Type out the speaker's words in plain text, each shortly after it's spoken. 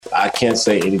I can't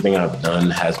say anything I've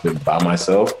done has been by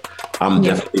myself. I'm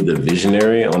definitely the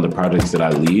visionary on the projects that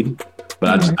I lead,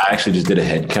 but I actually just did a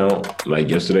head count like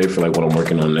yesterday for like what I'm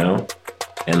working on now.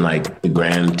 And like the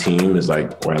grand team is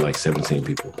like, we're at like 17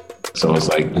 people. So it's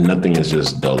like nothing is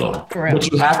just dolo.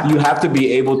 But you have to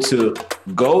be able to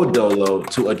go dolo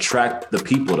to attract the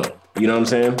people though. You know what I'm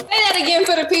saying? Say that again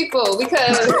for the people,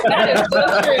 because that is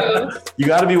so true. You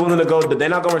got to be willing to go. They're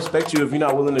not going to respect you if you're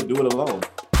not willing to do it alone.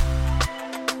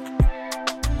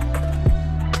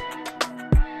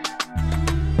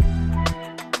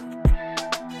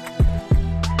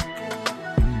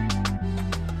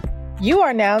 You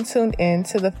are now tuned in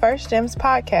to the First Gems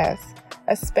podcast,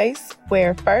 a space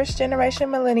where first-generation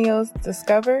millennials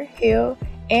discover, heal,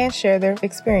 and share their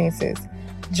experiences.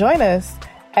 Join us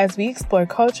as we explore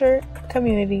culture,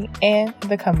 community, and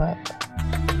the come-up.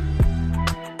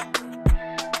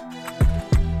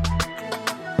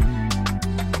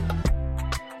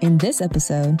 In this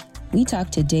episode, we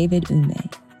talk to David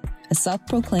Umeh, a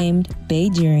self-proclaimed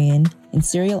Baydarian and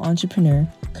serial entrepreneur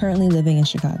currently living in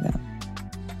Chicago.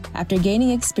 After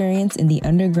gaining experience in the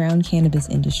underground cannabis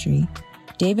industry,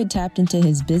 David tapped into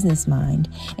his business mind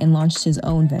and launched his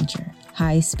own venture,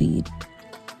 High Speed.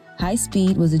 High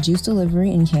Speed was a juice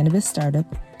delivery and cannabis startup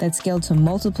that scaled to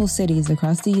multiple cities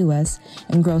across the U.S.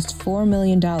 and grossed $4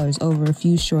 million over a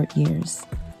few short years.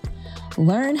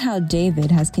 Learn how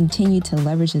David has continued to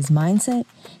leverage his mindset,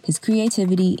 his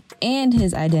creativity, and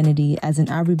his identity as an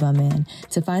Aruba man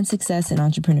to find success in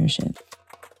entrepreneurship.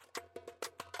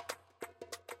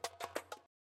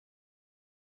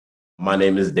 My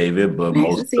name is David, but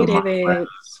most of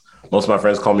my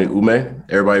friends call me Umeh.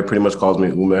 Everybody pretty much calls me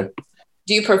Umeh.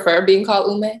 Do you prefer being called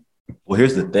Umeh? Well,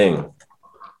 here's the thing.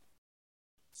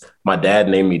 My dad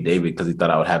named me David because he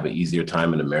thought I would have an easier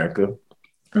time in America.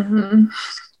 Mm-hmm.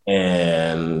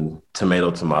 And tomato,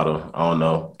 I don't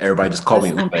know. Everybody just called me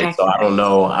Umeh, so I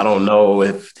don't know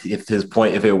if his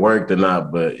point, if it worked or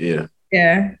not, but yeah.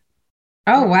 Yeah.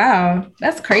 Oh, wow.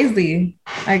 That's crazy.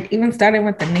 Like, even starting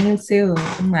with the names too.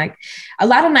 I'm like, a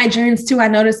lot of Nigerians too, I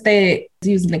noticed they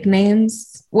use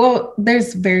nicknames. Well,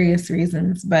 there's various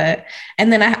reasons, and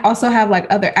then I also have like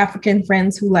other African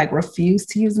friends who like refuse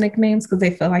to use nicknames because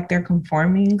they feel like they're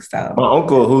conforming. So my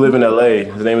uncle who live in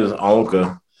LA, his name is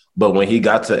Onka. But when he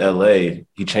got to LA,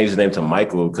 he changed his name to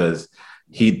Michael because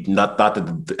he thought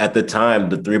that at the time,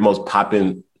 the three most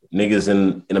popping niggas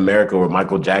in America were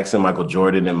Michael Jackson, Michael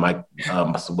Jordan, and what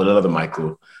other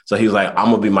Michael? So he was like,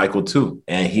 I'm gonna be Michael too,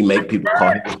 and he make people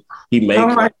call him. Call him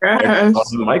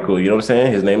Michael. You know what I'm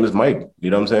saying? His name is Mike. You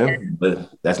know what I'm saying? But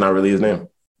that's not really his name.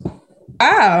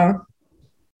 Wow,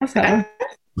 that's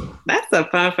a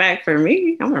fun fact for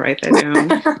me. I'm gonna write that down.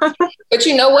 But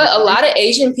you know what? A lot of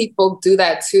Asian people do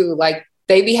that too. Like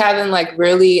they be having like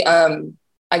really, I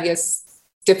guess,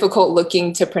 difficult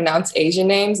looking to pronounce Asian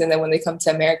names, and then when they come to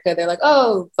America they're like,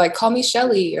 oh, like call me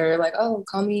Shelly, or like, oh,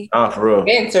 call me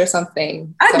Vince or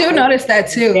something. I do notice that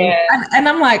too. And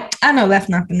I'm like, I know that's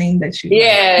not the name that you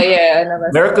I know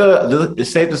that's America.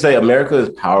 It's safe to say America is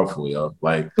powerful, yo.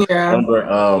 Like I remember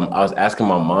I was asking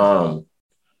my mom,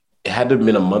 it had to have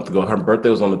been a month ago, her birthday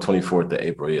was on the 24th of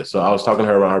April, so I was talking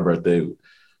to her around her birthday,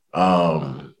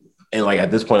 and like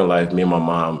at this point in life, me and my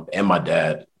mom and my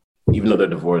dad, even though they're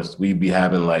divorced, we'd be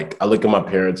having like, I look at my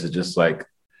parents as just like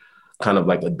kind of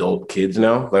like adult kids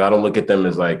now. Like I don't look at them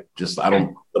as like I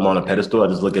don't put them on a pedestal. I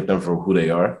just look at them for who they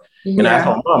are. Yeah. And I asked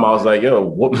my mom, I was like, yo,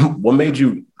 what made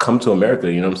you come to America?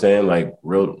 You know what I'm saying? Like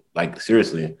real, like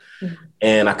seriously. Mm-hmm.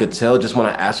 And I could tell just when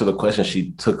I asked her the question,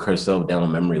 she took herself down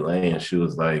memory lane.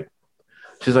 She's like,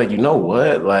 you know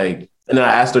what? Like, and then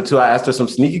I asked her some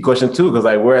sneaky question too, because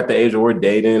like we're at the age where we're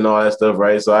dating and all that stuff,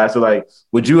 right? So I asked her like,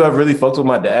 would you have really fucked with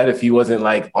my dad if he wasn't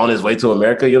like on his way to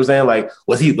America? You know what I'm saying? Like,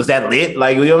 was that lit?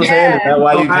 Like, you know what I'm saying? Is that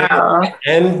why you came?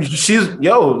 And she's,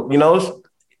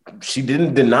 she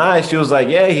didn't deny. She was like,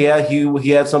 yeah, he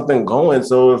had something going.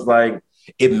 So it's like,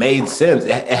 it made sense.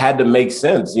 It had to make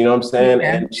sense. You know what I'm saying?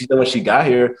 Yeah. And she said when she got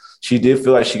here, she did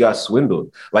feel like she got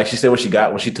swindled. Like she said when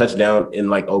she touched down in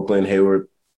like Oakland, Hayward,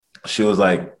 she was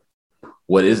like,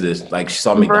 what is this? Like she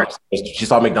saw McDonald's. She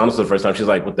saw McDonald's for the first time. She's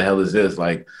like, what the hell is this?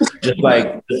 Like,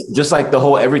 just like the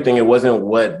whole everything. It wasn't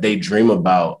what they dream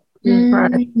about.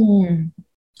 Mm-hmm.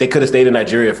 They could have stayed in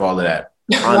Nigeria for all of that.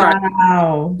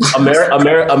 Wow.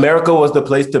 America was the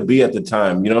place to be at the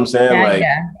time. You know what I'm saying?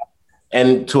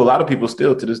 And to a lot of people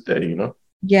still to this day, you know?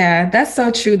 Yeah, that's so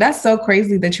true. That's so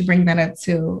crazy that you bring that up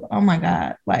too. Oh my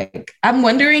God. Like, I'm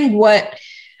wondering what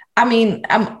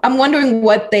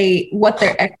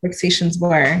their expectations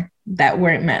were that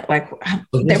weren't met. Like,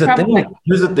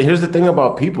 here's the thing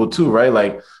about people too, right?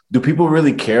 Like, do people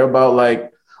really care about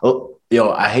like,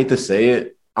 yo, I hate to say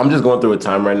it. I'm just going through a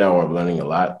time right now where I'm learning a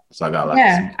lot. So I got a lot.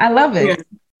 Yeah, I love it.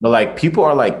 But like people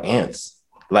are like ants.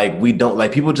 Like we don't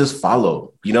like people just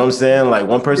follow. You know what I'm saying? Like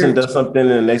one person does something, and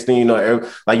the next thing you know,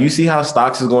 like you see how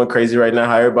stocks is going crazy right now.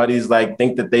 How everybody's like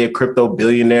think that they a crypto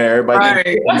billionaire.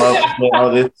 Everybody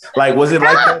all this. Like was it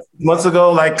like that months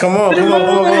ago? Like come on.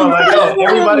 Like yo,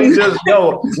 everybody just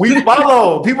we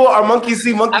follow. People are monkey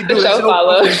see, monkey do.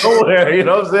 Follow. Nowhere, you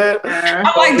know what I'm saying?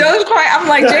 I'm like Dogecoin. I'm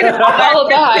like Jada. I follow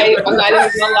the hype. I'm not even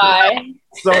gonna lie.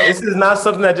 So this is not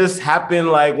something that just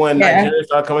happened like when Nigerians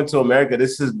started coming to America.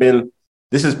 This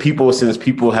is people since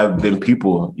people have been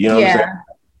people. You know what I'm saying?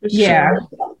 Yeah.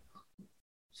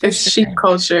 It's sheep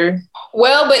culture.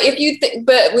 Well, but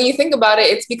but when you think about it,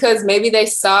 it's because maybe they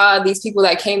saw these people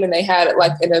that came and they had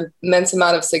like an immense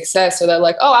amount of success. So they're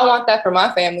like, oh, I want that for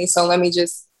my family. So let me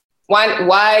just,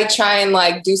 why try and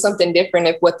like do something different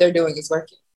if what they're doing is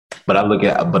working?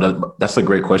 But that's a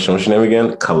great question. What's your name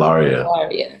again? Kalaria.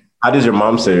 Kalaria. How does your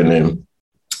mom say your name?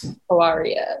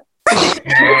 Kalaria.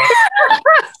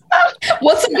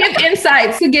 Well,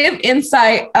 to give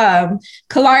insight,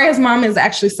 Kalaria's mom is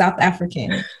actually South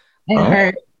African, and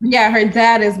her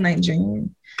dad is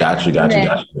Nigerian. Got you.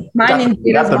 Mine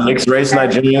got the mixed race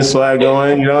Nigerian swag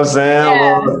going. You know what I'm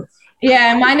saying?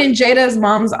 Yeah, mine and Jada's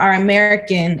moms are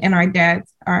American, and our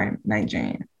dads are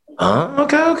Nigerian.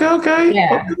 Okay.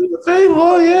 Yeah. Okay.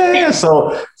 Well, yeah.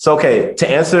 So okay. To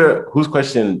answer whose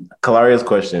question? Kalaria's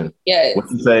question. Yeah.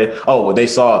 What you say? Oh, they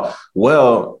saw.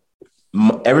 Well,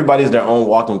 everybody's their own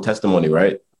walking testimony,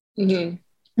 right? Mm-hmm.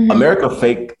 Mm-hmm.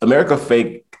 America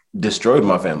fake destroyed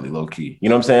my family, low key. You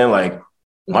know what I'm saying? Like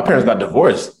my parents got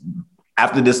divorced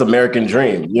after this American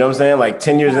dream. You know what I'm saying? Like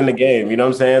 10 years in the game. You know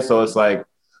what I'm saying? So it's like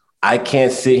I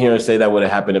can't sit here and say that would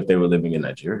have happened if they were living in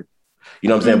Nigeria. You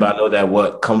know what I'm saying? But I know that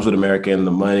what comes with America and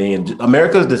the money and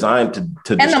America is designed to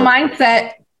and the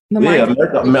mindset.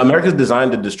 America's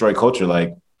designed to destroy culture.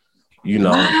 Like, you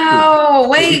know. Wow,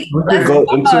 wait. We could go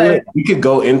into it. We could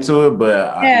go into it,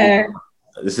 but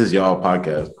this is y'all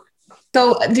podcast.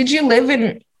 So, did you live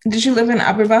in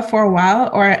Abuja for a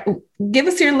while, or give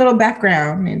us your little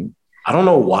background? And I don't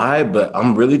know why, but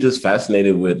I'm really just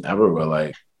fascinated with Abuja.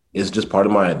 Like, it's just part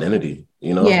of my identity.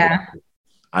 You know. Yeah.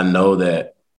 I know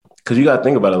that. Because you got to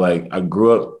think about it, like I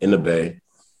grew up in the Bay,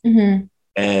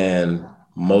 and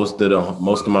most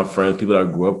of my friends, people that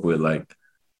I grew up with, like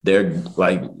they're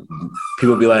like,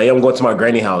 people be like, hey, I'm going to my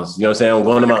granny house. You know what I'm saying? I'm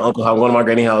going to my uncle house. I'm going to my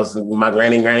granny house. My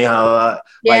granny house.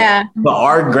 Yeah. Like, but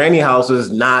our granny house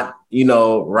was not,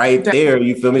 right there.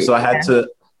 You feel me? So I had to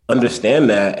understand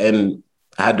that, and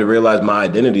I had to realize my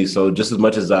identity. So just as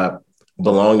much as I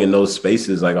belong in those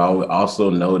spaces, like I also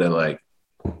know that like,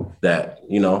 that,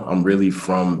 I'm really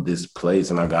from this place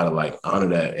and I gotta like honor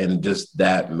that. And just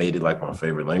that made it like my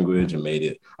favorite language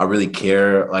and I really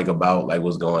care like about like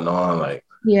what's going on. Like,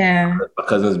 my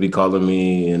cousins be calling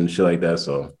me and shit like that.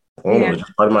 So I don't know, it's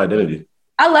just part of my identity.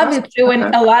 I love it too.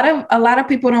 And a lot of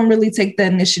people don't really take the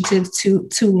initiative to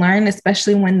learn,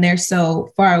 especially when they're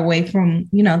so far away from,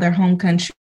 their home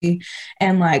country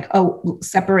and like,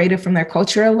 separated from their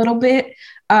culture a little bit.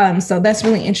 So that's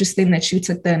really interesting that you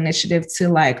took the initiative to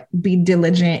like be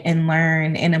diligent and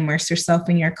learn and immerse yourself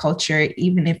in your culture,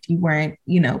 even if you weren't,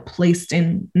 placed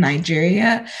in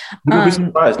Nigeria. People be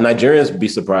surprised. Nigerians be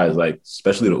surprised, like,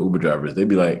 especially the Uber drivers. They'd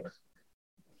be like,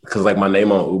 because like my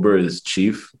name on Uber is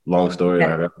Chief. Long story.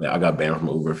 Yeah. I got banned from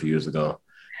Uber a few years ago.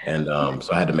 And so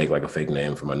I had to make like a fake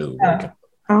name for my new Uber account.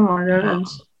 Oh my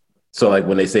goodness. So like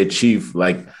when they say Chief,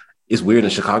 like it's weird. In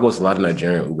Chicago, it's a lot of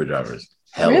Nigerian Uber drivers.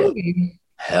 Really?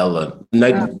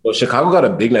 Chicago got a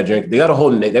big Nigerian. They got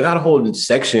a whole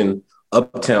section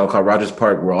uptown called Rogers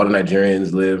Park where all the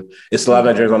Nigerians live. It's a lot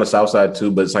of Nigerians on the south side too,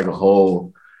 but it's like a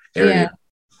whole area.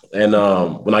 Yeah. And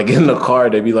when I get in the car,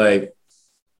 they be like,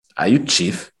 "Are you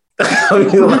Chief?" I'll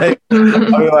be like, "Yeah."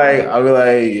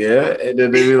 And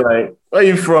then they be like, "Where are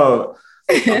you from?"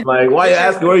 I'm like, "Why you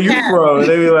asking where you from?" And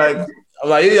they be like, I'm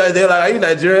like, they're like, "Are you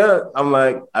Nigerian?" I'm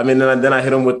like, then I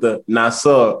hit them with the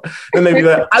Nassau. And they be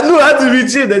like, "I knew how to be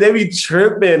Chief." They be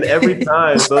tripping every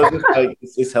time. So it's just like,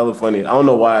 it's hella funny. I don't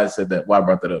know why I said that, why I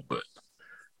brought that up,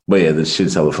 but yeah, this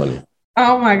shit's hella funny.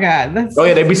 Oh my God.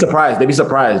 They'd be surprised.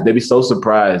 They'd be so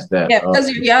surprised that. Yeah, because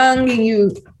you're young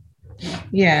and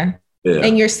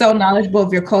and you're so knowledgeable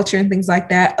of your culture and things like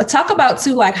that. Talk about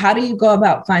too, like, how do you go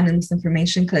about finding this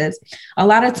information? Because a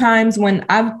lot of times when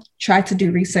I've tried to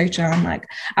do research on like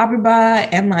Abuja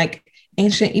and like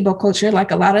ancient Igbo culture,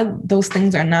 like a lot of those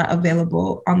things are not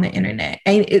available on the internet.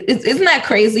 And isn't that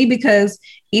crazy? Because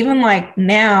even like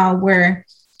now where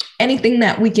anything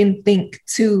that we can think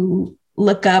to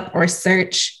look up or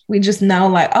search. We just know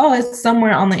like, oh, it's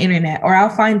somewhere on the internet, or I'll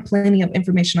find plenty of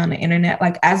information on the internet,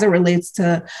 like as it relates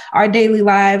to our daily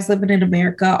lives, living in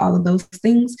America, all of those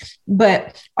things.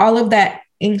 But all of that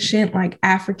ancient, like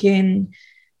African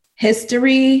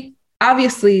history,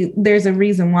 obviously there's a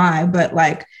reason why, but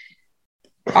like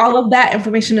all of that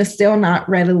information is still not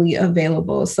readily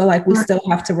available. So like we still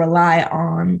have to rely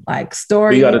on like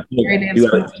stories.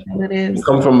 We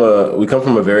come from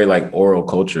a very like oral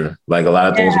culture. Like a lot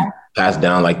of things passed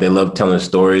down. Like they love telling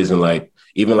stories, and like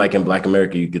even like in Black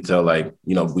America, you could tell like,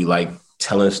 you know, we like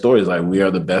telling stories. Like we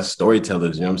are the best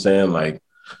storytellers. You know what I'm saying? Like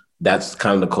that's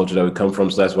kind of the culture that we come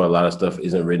from. So that's why a lot of stuff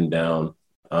isn't written down.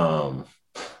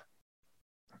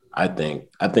 I think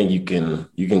you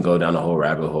can go down a whole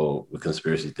rabbit hole with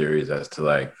conspiracy theories as to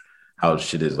like how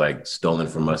shit is like stolen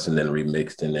from us and then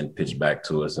remixed and then pitched back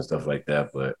to us and stuff like that.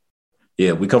 But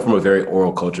yeah, we come from a very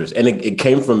oral culture. And it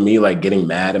came from me like getting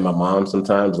mad at my mom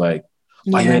sometimes, like,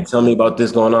 why you ain't tell me about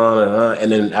this going on?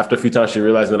 And then after a few times she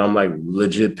realized that I'm like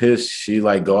legit pissed. She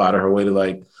like go out of her way to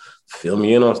like fill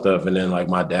me in on stuff. And then like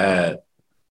my dad,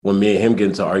 when me and him get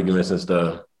into arguments and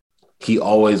stuff, he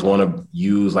always want to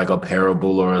use like a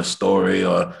parable or a story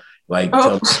or like,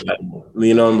 tell me, like,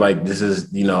 you know, like this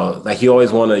is, you know, like he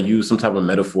always want to use some type of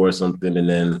metaphor or something. And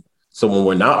then, so when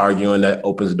we're not arguing, that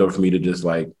opens the door for me to just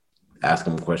like ask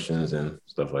him questions and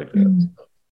stuff like that. Mm-hmm.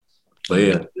 But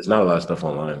yeah, there's not a lot of stuff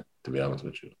online, to be honest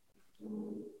with you.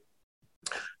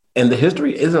 And the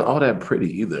history isn't all that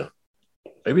pretty either.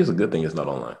 Maybe it's a good thing it's not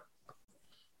online.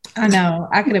 I know.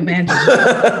 I could imagine.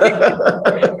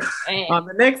 On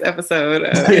the next episode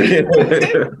of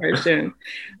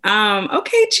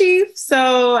okay, Chief.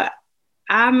 So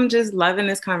I'm just loving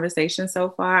this conversation so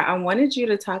far. I wanted you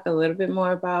to talk a little bit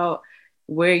more about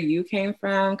where you came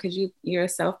from, because you're a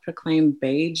self-proclaimed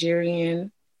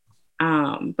Baygerian.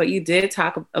 But you did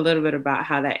talk a little bit about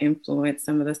how that influenced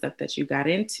some of the stuff that you got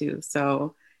into.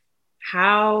 So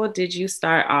how did you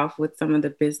start off with some of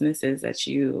the businesses that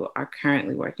you are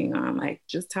currently working on? Like,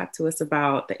 just talk to us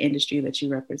about the industry that you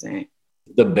represent.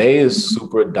 The Bay is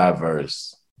super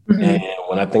diverse. Mm-hmm. And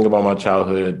when I think about my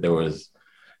childhood, there was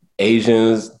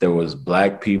Asians, there was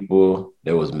Black people,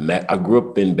 there was, I grew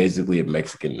up in basically a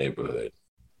Mexican neighborhood.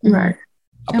 Right.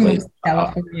 I played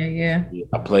California,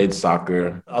 I played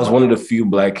soccer. I was one of the few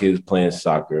Black kids playing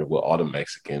soccer with all the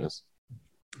Mexicans.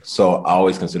 So I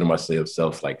always consider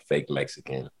myself like fake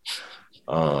Mexican.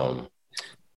 And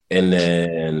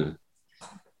then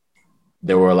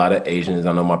there were a lot of Asians.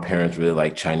 I know my parents really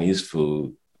like Chinese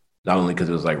food, not only because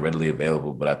it was like readily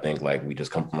available, but I think like we just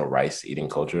come from a rice eating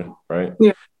culture, right?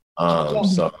 Yeah.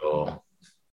 So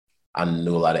I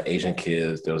knew a lot of Asian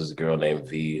kids. There was this girl named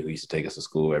V who used to take us to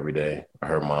school every day.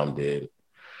 Her mom did.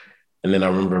 And then I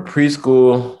remember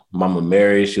preschool, Mama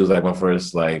Mary, she was like our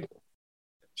first like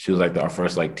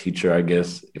teacher, I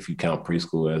guess, if you count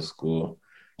preschool as school.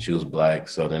 She was Black.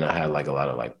 So then I had like a lot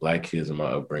of like Black kids in my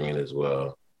upbringing as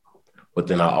well. But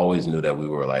then I always knew that we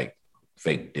were like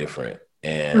fake different.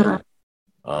 And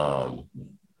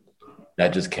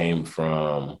that just came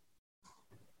from,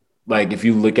 like, if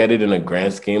you look at it in a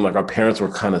grand scheme, like our parents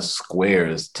were kind of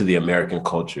squares to the American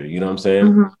culture. You know what I'm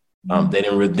saying?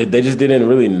 Mm-hmm. They just didn't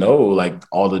really know like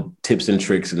all the tips and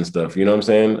tricks and stuff. You know what I'm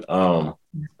saying?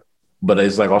 But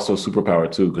it's like also superpower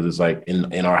too, because it's like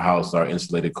in our house, our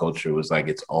insulated culture was like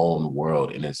its own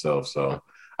world in itself. So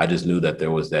I just knew that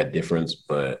there was that difference.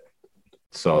 But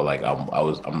so like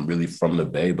I'm really from the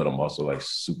Bay, but I'm also like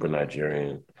super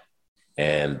Nigerian,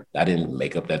 and I didn't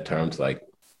make up that term to like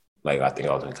I think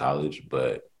I was in college,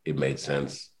 but it made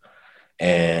sense.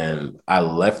 And I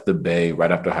left the Bay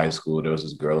right after high school. There was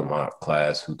this girl in my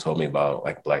class who told me about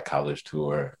like Black College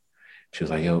Tour. She was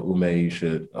like, yo, Umeh, you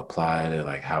should apply to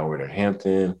like Howard or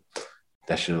Hampton.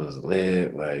 That shit was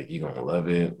lit. Like, you're going to love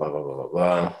it, blah, blah, blah, blah,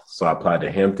 blah. So I applied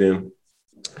to Hampton.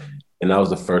 And that was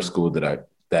the first school that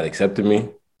accepted me.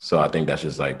 So I think that's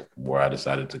just like where I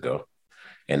decided to go.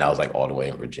 And I was like all the way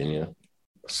in Virginia.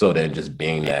 So then just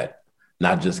being that,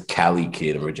 not just Cali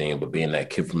kid in Virginia, but being that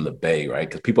kid from the Bay, right?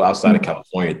 Because people outside of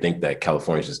California think that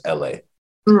California is just LA.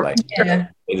 Like, they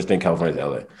just think California is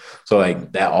LA. So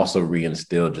like that also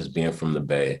reinstilled just being from the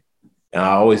Bay. And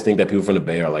I always think that people from the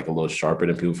Bay are like a little sharper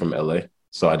than people from LA.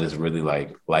 So I just really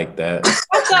like that.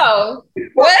 So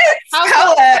what?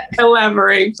 How that?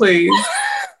 Elaborate, please.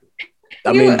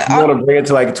 I mean, if you want to bring it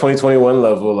to like 2021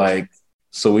 level, like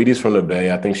Saweetie's from the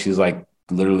Bay. I think she's like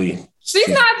literally She's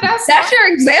not. That's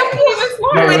your example.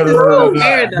 I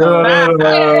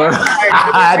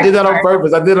did that on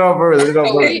purpose. I did that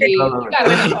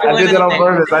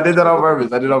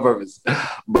on purpose.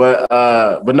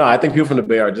 But no, I think people from the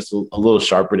Bay are just a little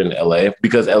sharper than LA,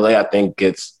 because LA, I think,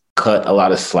 gets cut a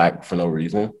lot of slack for no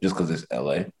reason, just because it's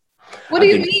LA. What do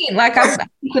you mean? Like, I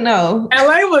need to know.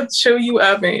 LA will chew you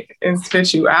up and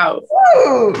spit you out.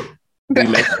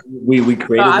 We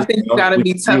created. I think you gotta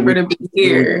be tougher to be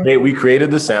here. We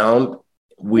created the sound.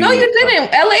 No, you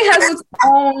didn't. LA has its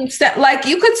own set. Like,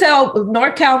 you could tell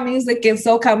NorCal music and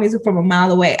SoCal music from a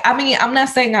mile away. I mean, I'm not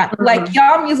saying like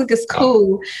y'all music is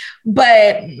cool,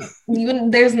 but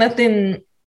there's nothing.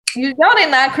 Y'all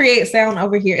did not create sound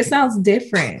over here. It sounds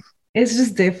different. It's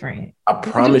just different. I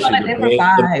promise you,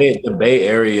 the Bay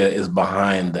Area is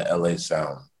behind the LA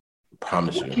sound. I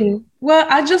promise you. Okay. Well,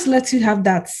 I just let you have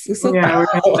that. It's okay. Yeah, we're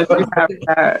gonna let you have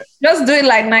that. Just do it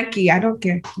like Nike. I don't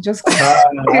care. Just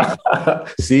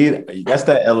see, that's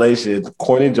that LA shit.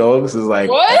 Corny jokes is like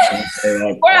what?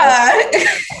 No,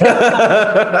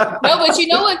 but you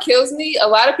know what kills me? A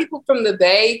lot of people from the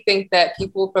Bay think that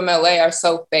people from LA are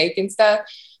so fake and stuff.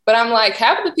 But I'm like,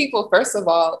 half of the people, first of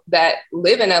all, that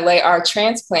live in LA are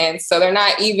transplants. So they're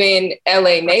not even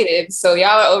LA natives. So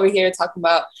y'all are over here talking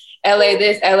about LA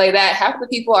this, LA that. Half of the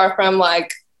people are from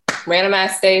like random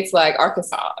ass states like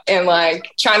Arkansas and like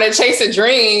trying to chase a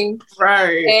dream.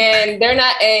 Right. And they're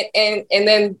not, and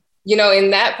then, you know,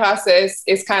 in that process,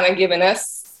 it's kind of giving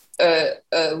us a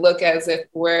look as if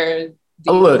we're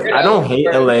look, I don't hate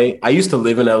LA. I used to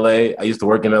live in LA. I used to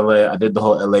work in LA. I did the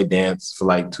whole LA dance for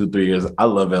like 2-3 years. I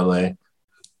love LA.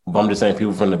 But I'm just saying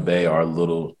people from the Bay are a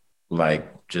little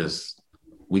like I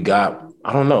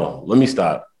don't know. Let me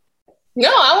stop.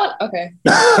 No, okay.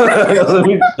 Let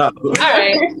me stop. All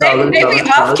right. Maybe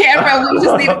off camera, we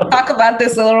just need to talk about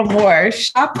this a little more.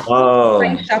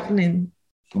 Shopping.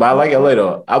 But I like LA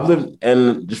though. I've lived,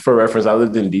 and just for reference, I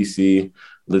lived in DC,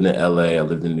 lived in LA, I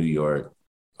lived in New York.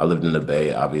 I lived in the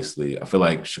Bay, obviously. I feel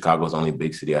like Chicago's the only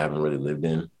big city I haven't really lived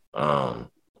in. And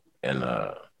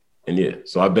yeah,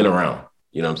 so I've been around,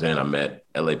 you know what I'm saying? I met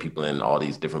LA people in all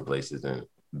these different places and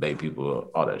Bay people,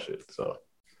 all that shit. So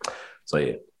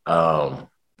yeah.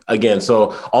 Again,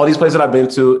 so all these places I've been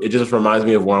to, it just reminds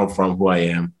me of where I'm from, who I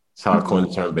am. It's how I coined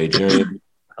the term Baygerian.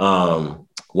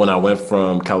 When I went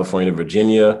from California to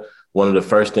Virginia, one of the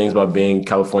first things about being a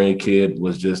California kid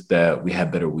was just that we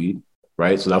had better weed.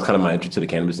 Right. So that was kind of my entry to the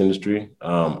cannabis industry.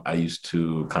 I used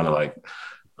to kind of like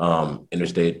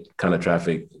interstate kind of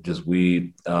traffic, just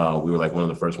weed. We were like one of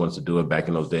the first ones to do it back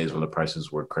in those days when the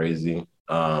prices were crazy.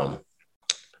 I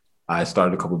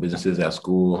started a couple of businesses at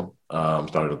school,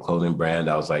 started a clothing brand.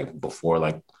 I was like before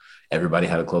like everybody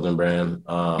had a clothing brand.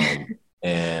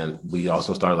 And we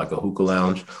also started like a hookah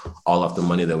lounge, all off the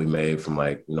money that we made from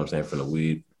like, you know what I'm saying, from the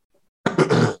weed.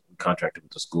 Contracted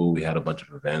with the school. We had a bunch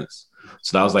of events.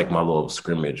 So that was like my little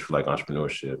scrimmage for like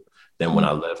entrepreneurship. Then when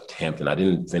I left Hampton, I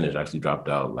didn't finish, I actually dropped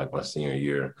out like my senior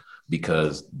year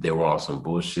because they were all some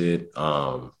bullshit.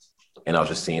 And I was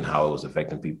just seeing how it was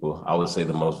affecting people. I would say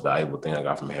the most valuable thing I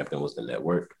got from Hampton was the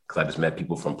network, because I just met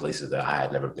people from places that I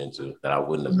had never been to that I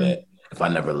wouldn't have met if I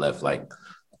never left like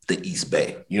the East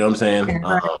Bay. You know what I'm saying?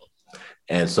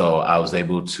 And so I was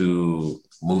able to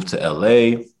move to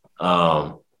LA.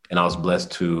 And I was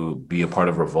blessed to be a part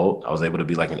of Revolt. I was able to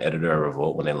be like an editor at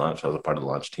Revolt when they launched. I was a part of the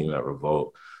launch team at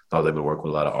Revolt. So I was able to work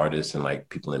with a lot of artists and like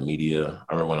people in media.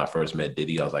 I remember when I first met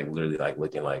Diddy, I was like literally like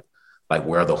looking like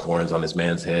where are the horns on this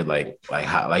man's head? Like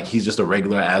he's just a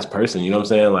regular ass person. You know what I'm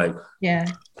saying? Like, yeah.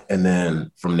 And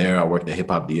then from there, I worked at Hip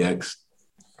Hop DX.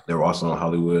 They were also in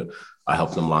Hollywood. I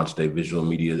helped them launch their visual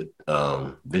media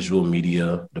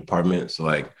department. So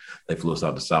like they flew us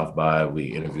out to South by. We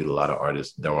interviewed a lot of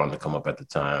artists that were on the come up at the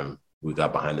time. We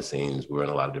got behind the scenes. We were in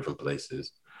a lot of different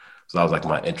places. So that was like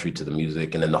my entry to the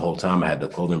music. And then the whole time I had the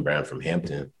clothing brand from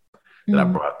Hampton that I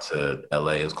brought to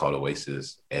LA. It's called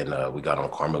Oasis. And we got on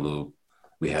Karma Loop.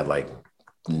 We had like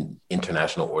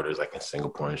international orders like in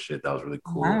Singapore and shit. That was really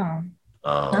cool. Wow.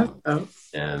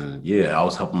 And yeah, I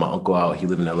was helping my uncle out. He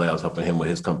lived in LA. I was helping him with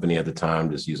his company at the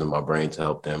time, just using my brain to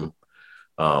help them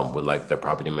with like their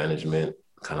property management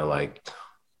kind of like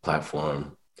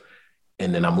platform.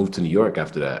 And then I moved to New York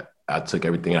after that. I took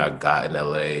everything I got in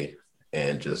LA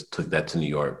and just took that to New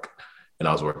York. And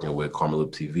I was working with Karma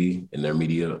Loop TV in their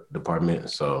media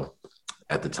department. So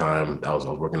at the time, I was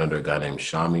working under a guy named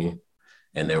Shami,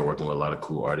 and they were working with a lot of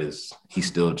cool artists. He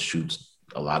still shoots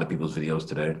a lot of people's videos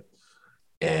today.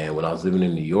 And when I was living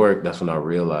in New York, that's when I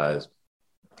realized,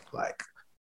 like,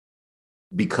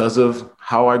 because of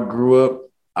how I grew up,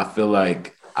 I feel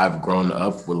like I've grown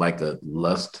up with like a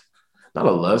lust, not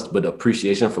a lust, but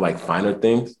appreciation for like finer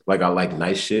things. Like I like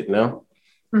nice shit now.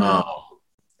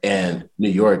 And New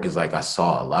York is like, I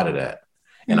saw a lot of that.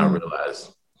 And I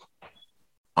realized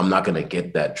I'm not going to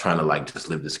get that trying to like just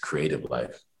live this creative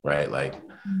life, right? Like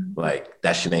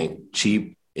that shit ain't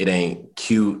cheap. It ain't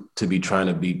cute to be trying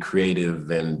to be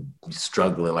creative and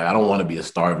struggling. Like I don't want to be a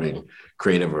starving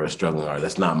creative or a struggling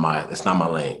artist. That's not my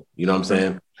lane. You know what I'm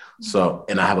saying? So,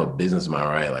 and I have a business mind,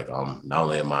 right? Like not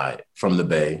only am I from the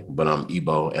Bay, but I'm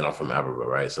Igbo and I'm from Africa,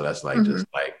 right? So that's like just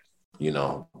like, you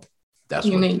know, that's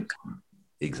unique.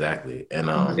 Exactly. And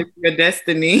it's your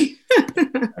destiny.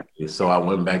 So I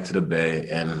went back to the Bay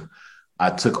and I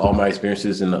took all my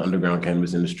experiences in the underground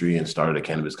cannabis industry and started a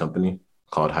cannabis company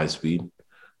called High Speed.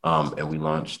 And we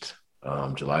launched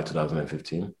July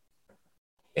 2015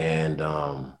 and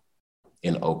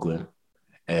in Oakland.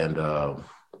 And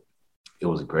it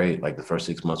was great. Like the first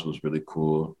 6 months was really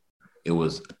cool. It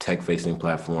was a tech-facing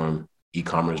platform,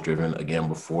 e-commerce driven, again,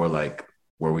 before like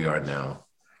where we are now.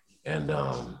 And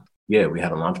yeah, we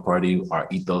had a launch party. Our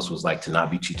ethos was like to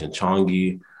not be Cheech and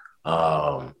Chongy.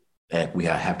 And we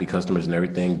had happy customers and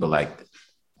everything. But like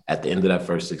at the end of that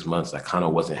first 6 months, I kind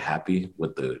of wasn't happy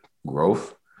with the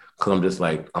growth. Cause I'm just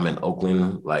like, I'm in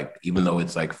Oakland, like, even though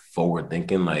it's like forward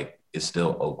thinking, like it's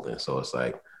still Oakland. So it's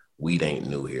like, weed ain't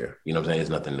new here. You know what I'm saying?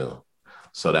 It's nothing new.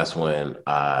 So that's when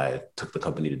I took the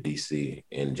company to DC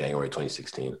in January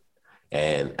 2016.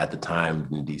 And at the time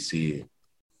in DC,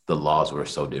 the laws were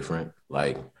so different.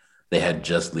 Like they had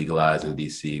just legalized in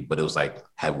DC, but it was like,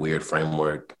 had weird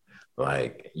framework.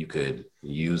 Like you could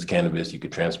use cannabis, you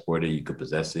could transport it, you could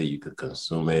possess it, you could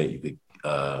consume it,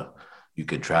 you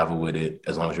could travel with it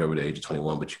as long as you're over the age of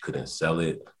 21, but you couldn't sell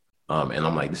it. And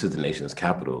I'm like, this is the nation's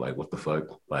capital. Like, what the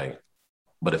fuck? Like,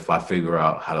 but if I figure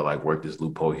out how to like work this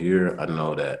loophole here, I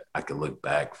know that I could look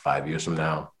back 5 years from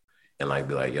now and like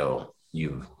be like, yo,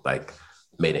 you've like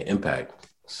made an impact.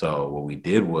 So what we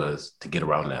did was to get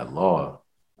around that law,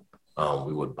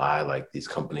 we would buy like these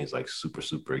companies like super,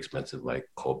 super expensive, like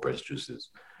cold pressed juices,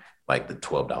 like the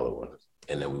 $12 ones.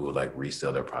 And then we would like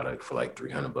resell their product for like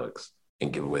 $300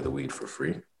 and give away the weed for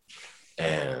free.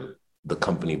 And the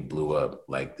company blew up.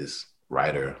 Like this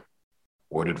writer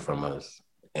ordered from us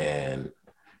and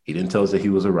he didn't tell us that he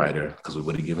was a writer because we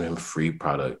would have given him free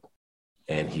product.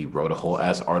 And he wrote a whole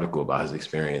ass article about his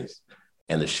experience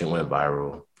and the shit went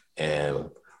viral.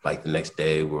 And like the next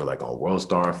day we were like on World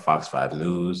Star, Fox 5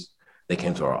 News. They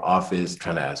came to our office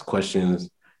trying to ask questions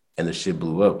and the shit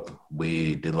blew up.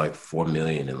 We did like 4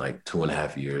 million in like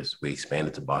 2.5 years. We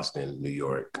expanded to Boston, New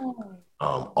York,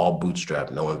 all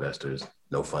bootstrapped, no investors,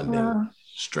 no funding,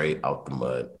 straight out the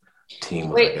mud. Team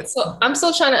was Wait, so I'm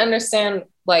still trying to understand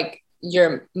like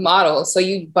your model. So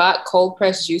you bought cold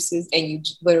pressed juices and you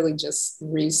literally just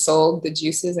resold the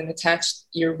juices and attached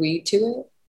your weed to it?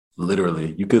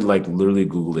 Literally, you could like literally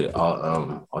Google it.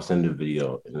 I'll send a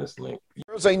video in this link.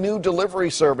 There's a new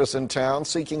delivery service in town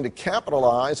seeking to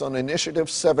capitalize on Initiative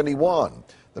 71.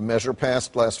 The measure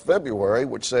passed last February,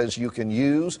 which says you can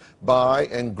use, buy,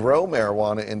 and grow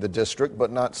marijuana in the district,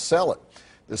 but not sell it.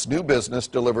 This new business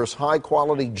delivers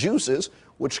high-quality juices,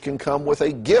 which can come with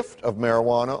a gift of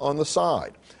marijuana on the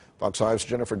side. Fox 5's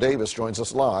Jennifer Davis joins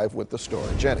us live with the story.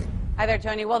 Jenny. Hi there,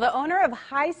 Tony. Well, the owner of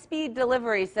High Speed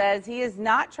Delivery says he is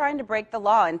not trying to break the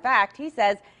law. In fact, he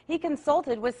says he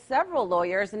consulted with several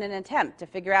lawyers in an attempt to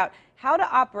figure out how to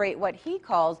operate what he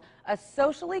calls a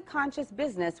socially conscious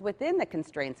business within the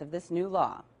constraints of this new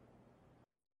law.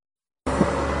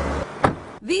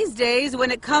 These days,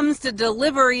 when it comes to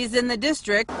deliveries in the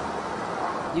district,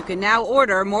 you can now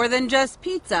order more than just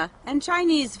pizza and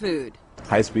Chinese food.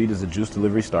 High Speed is a juice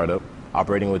delivery startup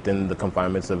operating within the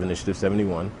confinements of Initiative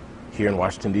 71 here in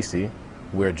Washington, D.C.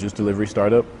 We're a juice delivery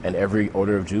startup, and every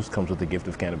order of juice comes with a gift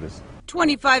of cannabis.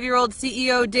 25-year-old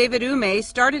CEO David Umeh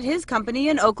started his company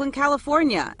in Oakland,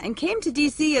 California, and came to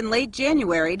D.C. in late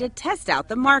January to test out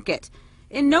the market.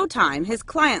 In no time, his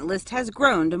client list has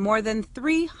grown to more than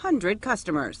 300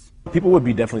 customers. People would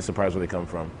be definitely surprised where they come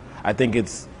from. I think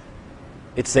it's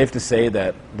safe to say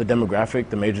that the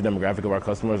major demographic of our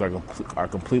customers are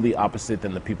completely opposite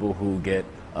than the people who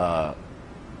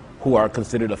are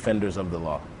considered offenders of the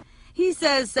law. He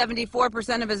says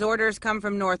 74% of his orders come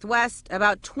from Northwest,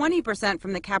 about 20%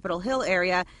 from the Capitol Hill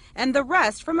area, and the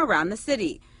rest from around the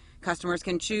city. Customers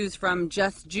can choose from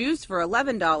Just Juice for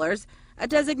 $11. A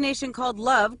designation called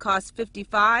Love costs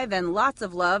 $55, and Lots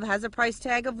of Love has a price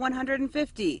tag of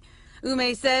 $150.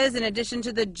 Umeh says in addition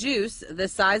to the juice, the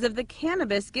size of the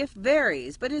cannabis gift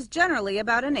varies, but is generally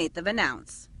about 1/8 of an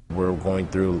ounce. We're going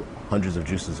through hundreds of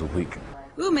juices a week.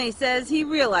 Umeh says he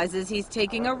realizes he's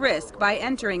taking a risk by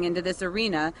entering into this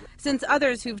arena, since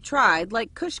others who've tried,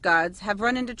 like Kush Gods, have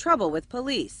run into trouble with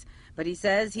police. But he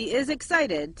says he is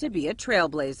excited to be a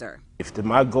trailblazer.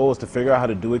 My goal is to figure out how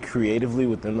to do it creatively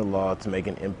within the law to make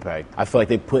an impact. I feel like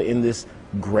they put in this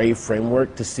gray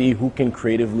framework to see who can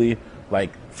creatively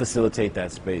facilitate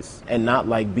that space and not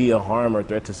be a harm or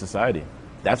threat to society.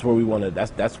 That's where we want to.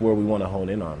 That's where we want to hone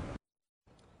in on.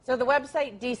 So the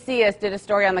website DCS did a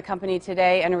story on the company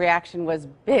today, and reaction was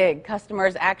big.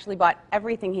 Customers actually bought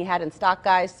everything he had in stock,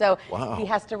 guys. So he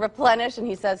has to replenish, and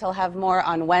he says he'll have more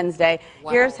on Wednesday.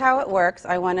 Wow. Here's how it works.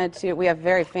 We have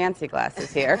very fancy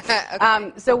glasses here.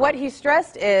 Okay. So what he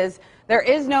stressed is there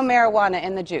is no marijuana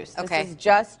in the juice. This is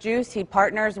just juice. He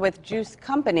partners with juice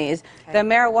companies. Okay. The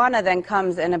marijuana then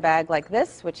comes in a bag like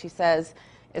this, which he says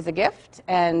is a gift.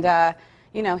 And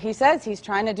he says he's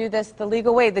trying to do this the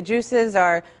legal way. The juices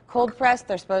are cold pressed.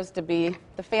 They're supposed to be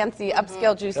the fancy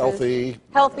upscale juices.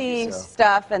 Healthy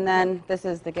stuff. And then this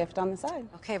is the gift on the side.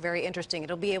 Okay, very interesting.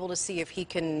 It'll be able to see if he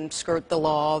can skirt the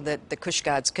law that the Kush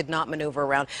Gods could not maneuver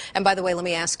around. And by the way, let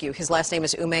me ask you, his last name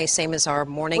is Umeh, same as our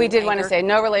morning We did anchor? want to say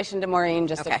no relation to Maureen,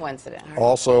 just a coincidence. Right.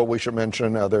 Also, we should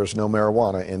mention there's no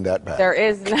marijuana in that bag. There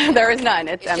is none.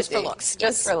 It's empty. Just for looks.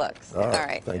 Just for looks. All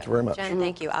right. Thank you very much. Jen,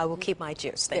 thank you. I will keep my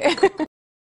juice. Thank you.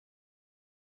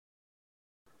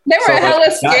 They were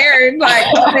hella scared, and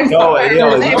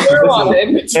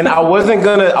I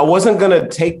wasn't gonna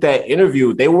take that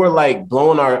interview. They were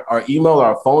blowing our email,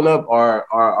 our phone up,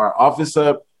 our office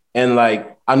up, and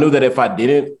I knew that if I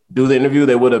didn't do the interview,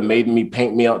 they would have made me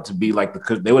paint me out to be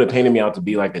they would have painted me out to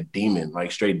be a demon,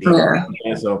 straight demon. Yeah.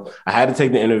 And so I had to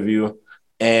take the interview,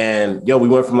 and we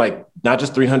went from not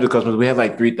just 300 customers, we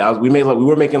had 3,000. We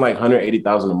were making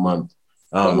 180,000 a month.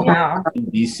 In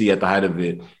DC at the height of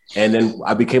it. And then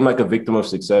I became a victim of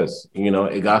success.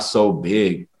 It got so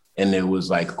big, and it was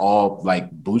all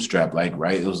bootstrap, right?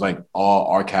 It was all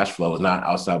our cash flow, not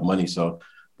outside money. So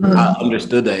I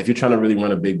understood that if you're trying to really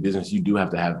run a big business, you do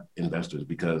have to have investors,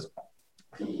 because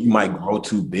you might grow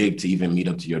too big to even meet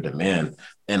up to your demand.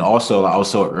 And also, I was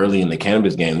so early in the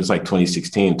cannabis game. It's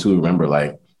 2016 too.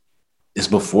 Remember, it's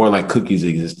before cookies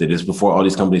existed. It's before all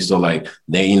these companies. So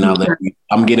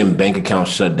I'm getting bank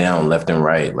accounts shut down left and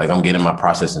right. I'm getting my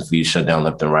processing fees shut down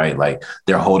left and right.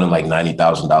 They're holding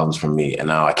 $90,000 from me, and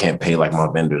now I can't pay my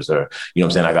vendors, or what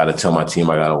I'm saying. I got to tell my team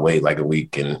I got to wait a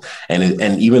week, and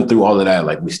even through all of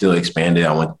that, we still expanded.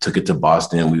 Took it to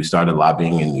Boston. We started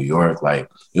lobbying in New York.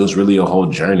 It was really a whole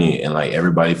journey, and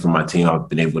everybody from my team, I've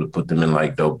been able to put them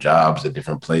in dope jobs at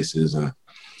different places, and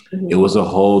it was a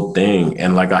whole thing.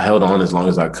 And I held on as long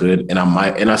as I could. And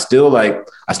I still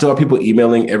have people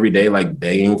emailing every day,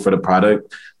 begging for the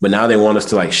product. But now they want us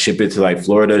to ship it to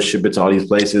Florida, ship it to all these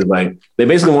places. They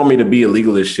basically want me to be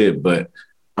illegal as shit, but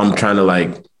I'm trying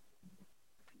to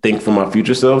think for my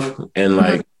future self and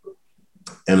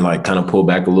kind of pull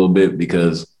back a little bit,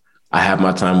 because I have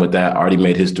my time with that. I already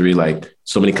made history.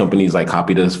 So many companies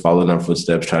copied us, followed in our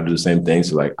footsteps, tried to do the same thing.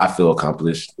 So I feel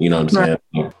accomplished. You know what I'm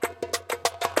saying?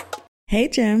 Hey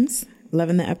Gems,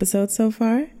 loving the episode so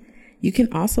far? You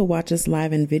can also watch us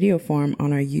live in video form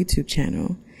on our YouTube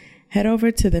channel. Head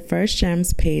over to the First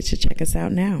Gems page to check us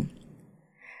out now.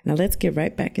 Now let's get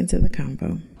right back into the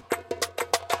convo.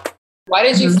 Why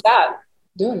did you stop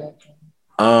doing it?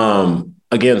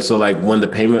 Again, so when the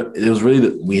payment, it was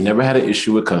really, we never had an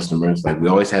issue with customers. We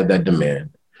always had that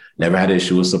demand, never had an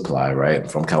issue with supply, right?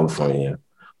 From California.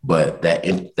 But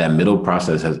that middle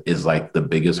process is the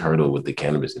biggest hurdle with the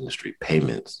cannabis industry,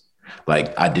 payments.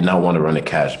 I did not want to run a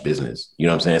cash business. You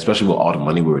know what I'm saying? Especially with all the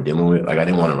money we were dealing with. I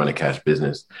didn't want to run a cash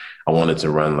business. I wanted to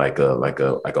run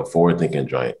a forward thinking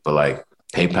joint. But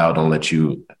PayPal don't let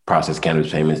you process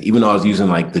cannabis payments. Even though I was using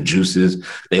the juices,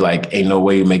 they ain't no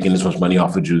way you're making this much money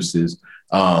off of juices.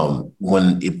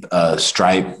 When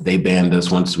Stripe, they banned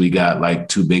us once we got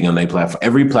too big on their platform.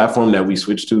 Every platform that we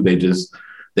switched to, they just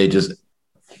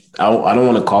I don't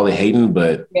want to call it hating,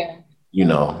 but they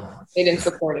didn't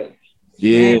support it.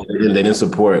 Yeah, they didn't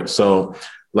support. So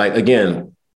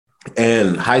again,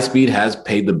 and High Speed has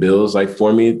paid the bills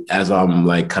for me as I'm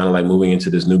kind of moving into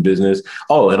this new business.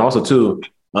 Oh, and also too,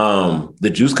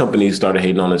 the juice companies started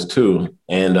hating on us too.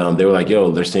 And they were yo,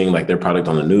 they're seeing their product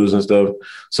on the news and stuff.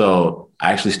 So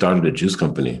I actually started a juice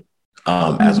company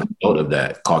as a result of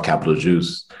that, called Capital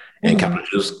Juice. And Capital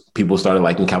Juice, people started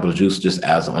liking Capital Juice just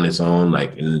as on its own.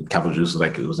 And Capital Juice was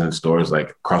it was in stores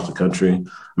across the country.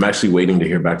 I'm actually waiting to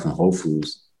hear back from Whole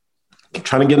Foods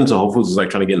trying to get into Whole Foods is like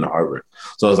trying to get into Harvard.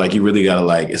 So it's like, you really got to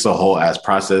like, it's a whole ass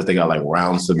process. They got like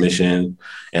round submission,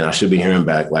 and I should be hearing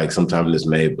back like sometime this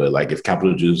May. But like if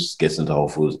Capital Juice gets into Whole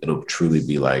Foods, it'll truly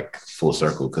be like full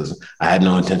circle, because I had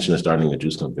no intention of starting a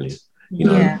juice company, you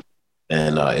know? Yeah.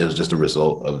 And it was just a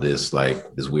result of this,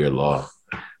 like this weird law.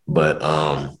 But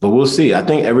we'll see. I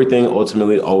think everything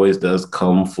ultimately always does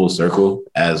come full circle,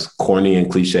 as corny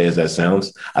and cliche as that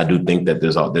sounds. I do think that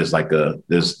there's always like a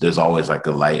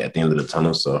light at the end of the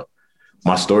tunnel. So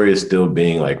my story is still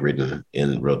being like written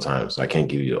in real time. So I can't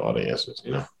give you all the answers,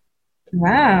 you know?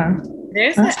 Wow.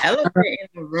 There's an elephant in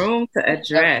the room to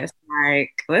address.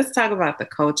 Like, let's talk about the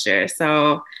culture.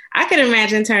 So I could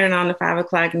imagine turning on the 5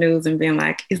 o'clock news and being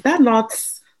like, is that not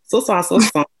so?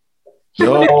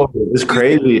 Yo, it's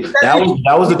crazy.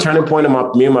 That was the turning point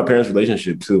of me and my parents'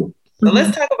 relationship too. So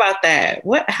let's talk about that.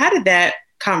 How did that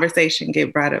conversation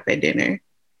get brought up at dinner?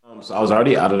 So I was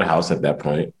already out of the house at that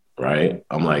point, right?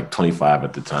 I'm like 25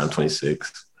 at the time,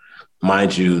 26.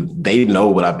 Mind you, they know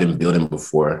what I've been building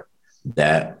before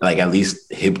that, like at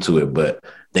least hip to it, but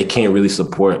they can't really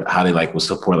support how they like would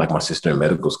support like my sister in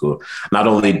medical school. Not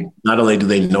only do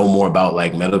they know more about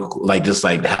like medical, like just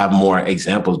like have more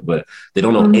examples, but they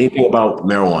don't know anything about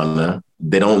marijuana.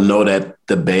 They don't know that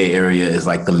the Bay Area is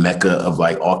like the mecca of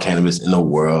like all cannabis in the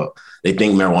world. They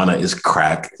think marijuana is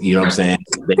crack. You know what I'm saying?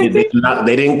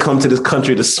 They didn't come to this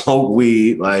country to smoke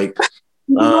weed. Like,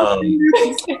 my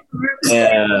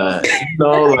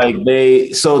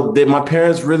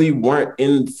parents really weren't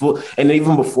in full. And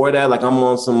even before that, like I'm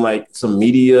on some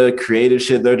media creative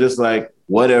shit. They're just like,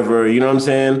 whatever, you know what I'm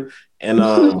saying? And,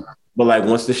 but like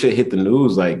once the shit hit the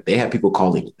news, like they had people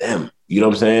calling them, you know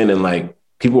what I'm saying? And like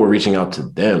people were reaching out to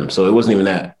them. So it wasn't even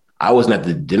that I wasn't at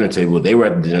the dinner table. They were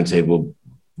at the dinner table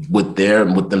with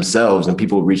themselves, and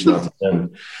people reaching out to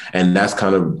them. And that's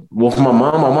kind of, well, for my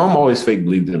mom always fake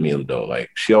believed in me though.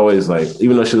 Like she always, like,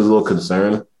 even though she was a little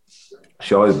concerned,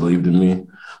 she always believed in me.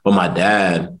 But my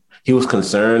dad, he was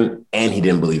concerned and he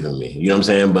didn't believe in me. You know what I'm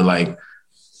saying? But like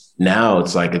now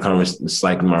it's like it's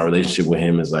like my relationship with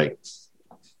him is like,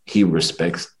 he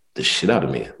respects the shit out of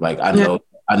me. Like I know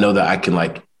that I can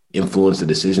like influence the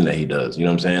decision that he does. You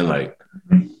know what I'm saying? Like,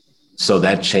 so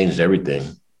that changed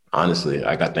everything. Honestly,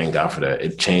 I thank God for that.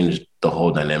 It changed the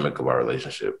whole dynamic of our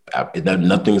relationship.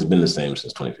 Nothing's been the same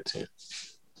since 2015.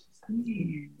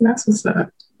 That's what's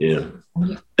up. Yeah.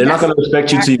 They're not going to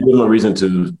respect you till you give them a reason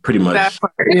to, pretty much.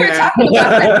 We were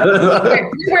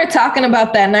talking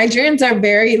about that. Nigerians are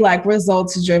very like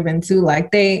results driven too. Like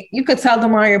you could tell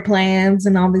them all your plans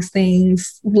and all these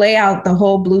things, lay out the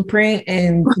whole blueprint,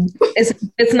 and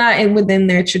it's not within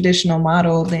their traditional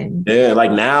model. Then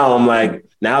like now I'm like,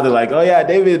 now they're like, oh yeah,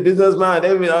 David, businessman,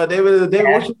 David, what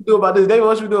should we do about this? David,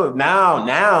 what should we do?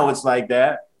 Now it's like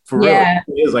that. For real. It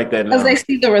is like that now. Because they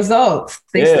see the results.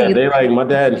 They like my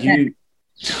dad,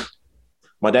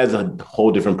 my dad's a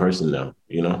whole different person now,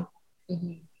 you know?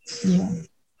 Yeah.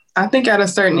 I think at a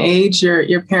certain age,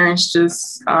 your parents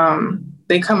just,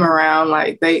 they come around,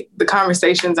 like the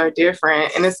conversations are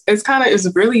different. And it's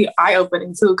really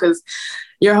eye-opening too, because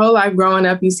your whole life growing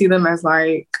up, you see them as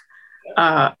like,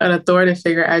 an authoritative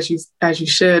figure as you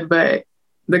should, but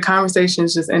the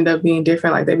conversations just end up being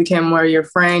different. Like they became more your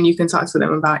friend. You can talk to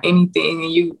them about anything,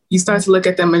 and you start to look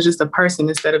at them as just a person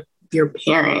instead of your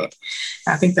parent.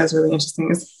 I think that's really interesting.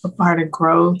 It's a part of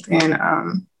growth,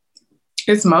 and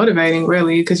it's motivating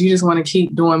really, because you just want to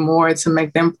keep doing more to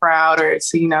make them proud or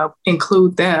to,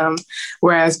 include them.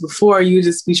 Whereas before you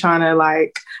just be trying to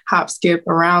like hop, skip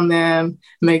around them,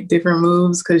 make different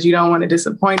moves because you don't want to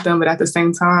disappoint them. But at the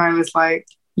same time, it's like,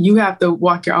 you have to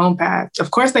walk your own path. Of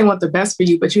course, they want the best for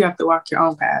you, but you have to walk your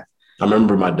own path. I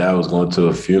remember my dad was going to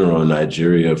a funeral in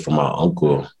Nigeria for my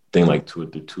uncle, I think like two or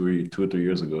three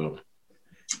years ago.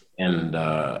 And,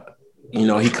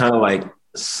 he kind of like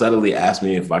subtly asked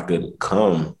me if I could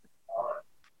come,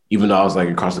 even though I was like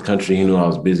across the country. He knew I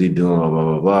was busy doing blah, blah,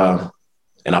 blah, blah.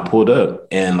 And I pulled up,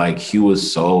 and like, he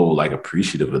was so like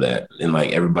appreciative of that. And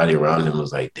like everybody around him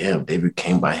was like, damn, David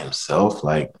came by himself.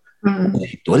 Like,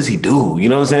 what does he do? You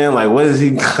know what I'm saying? Like, what is he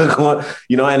going?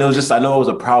 And it was just, I know it was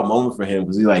a proud moment for him,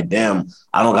 because he's like, damn,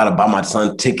 I don't got to buy my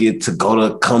son ticket to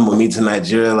come with me to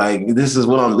Nigeria. Like, this is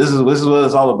what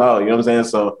it's all about. You know what I'm saying?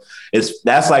 So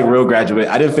that's like real graduate.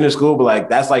 I didn't finish school, but like,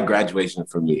 that's like graduation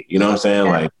for me. You know what I'm saying?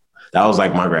 Yeah. Like, that was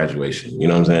like my graduation. You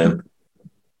know what I'm saying?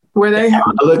 I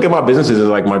look at my businesses as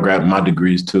like my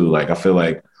degrees too. Like, I feel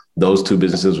like those two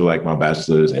businesses were like my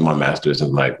bachelor's and my master's,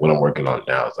 and like what I'm working on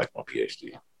now is like my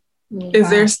PhD. Is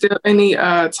there still any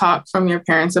talk from your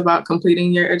parents about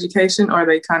completing your education, or are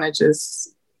they kind of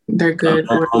just, they're good?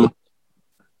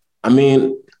 I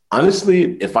mean,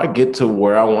 Honestly, if I get to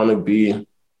where I want to be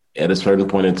at a certain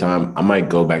point in time, I might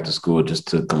go back to school just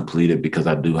to complete it because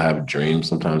I do have dreams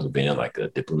sometimes of being like a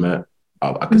diplomat.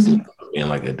 I could see being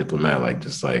like a diplomat, like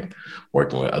just like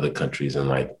working with other countries and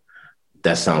like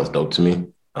that sounds dope to me.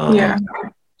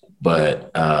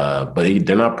 But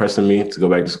they're not pressing me to go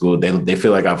back to school. They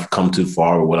feel like I've come too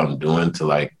far with what I'm doing to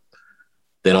like.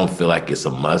 They don't feel like it's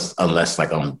a must unless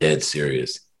like I'm dead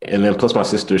serious. And then plus my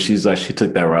sister, she's like she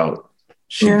took that route.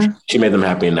 She made them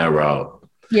happy in that route.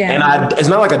 Yeah. And it's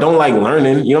not like I don't like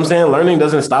learning. You know what I'm saying? Learning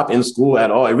doesn't stop in school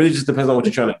at all. It really just depends on what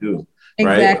you're trying to do.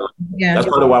 Exactly. Right. Yeah. That's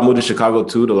part of why I moved to Chicago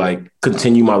too, to like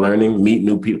continue my learning, meet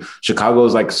new people. Chicago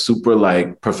is like super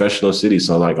like professional city.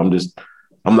 So like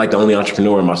I'm like the only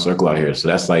entrepreneur in my circle out here. So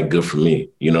that's like good for me.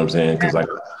 You know what I'm saying? Because like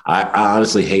I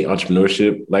honestly hate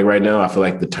entrepreneurship. Like right now, I feel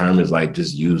like the term is like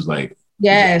just used like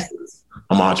I'm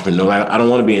an entrepreneur. Like I don't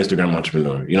want to be an Instagram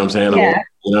entrepreneur. You know what I'm saying?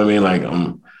 You know what I mean? Like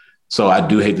so I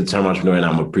do hate the term entrepreneur, and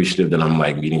I'm appreciative that I'm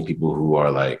like meeting people who are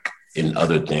like in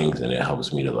other things, and it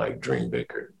helps me to like dream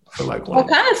bigger for like. Well,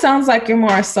 kind of sounds like you're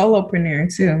more a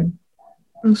solopreneur too.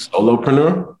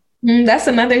 Solopreneur? That's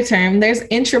another term. There's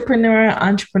intrapreneur,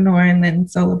 entrepreneur, and then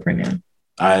solopreneur.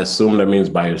 I assume that means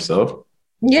by yourself.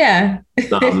 Yeah.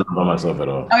 No, I'm not by myself at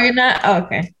all. Oh, you're not? Oh,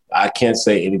 okay. I can't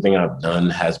say anything I've done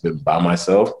has been by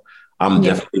myself. I'm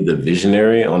definitely the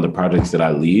visionary on the projects that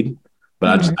I lead.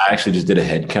 But I actually just did a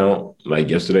head count like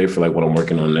yesterday for like what I'm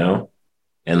working on now.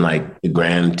 And like the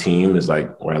grand team is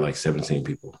like, we're at like 17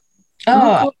 people.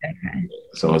 Oh, okay.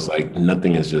 So it's like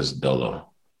nothing is just dolo.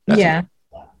 That's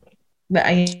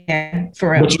for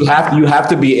real. But you have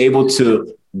to be able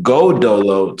to go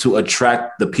dolo to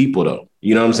attract the people though.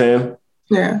 You know what I'm saying?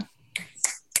 Yeah.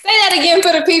 Say that again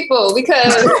for the people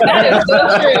because that is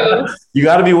so true. You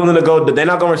got to be willing to go. They're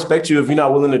not going to respect you if you're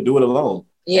not willing to do it alone.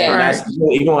 Yeah. Right.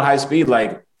 Even with high speed,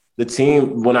 like the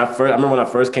team, I remember when I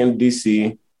first came to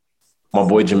DC, my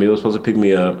boy Jamil was supposed to pick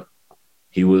me up.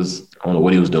 I don't know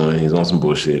what he was doing. He was on some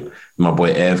bullshit. My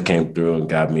boy Ev came through and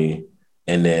got me.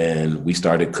 And then we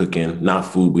started cooking, not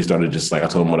food. We started just like, I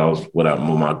told him what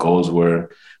my goals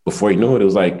were. Before you know it, it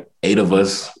was like 8 of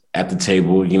us at the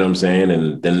table, you know what I'm saying?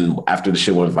 And then after the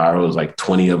shit went viral, it was like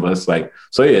 20 of us. Like,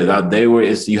 so yeah,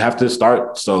 you have to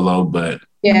start solo, but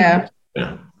yeah.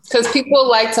 Because people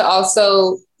like to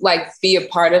also like be a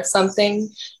part of something.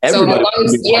 Everybody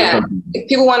if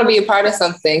people want to be a part of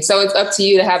something. So it's up to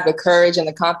you to have the courage and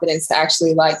the confidence to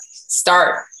actually like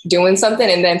start doing something.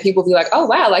 And then people be like, oh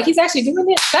wow, like he's actually doing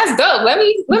it. That's dope. Let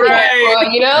me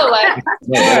you know, like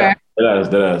that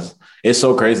is. It's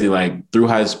so crazy. Like through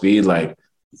high speed, like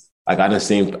I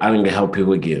didn't help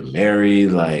people get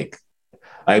married. Like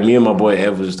me and my boy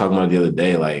Ev was just talking about the other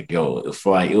day, like, yo,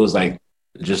 it was like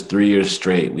just 3 years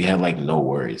straight. We had like no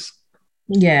worries.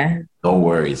 Yeah. No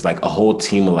worries. Like a whole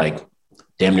team of like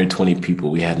damn near 20 people.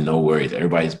 We had no worries.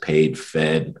 Everybody's paid,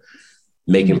 fed,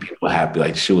 making people happy.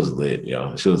 Like she was lit,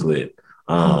 yo. She was lit.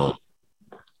 Yeah.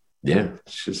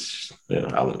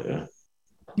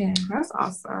 Yeah, that's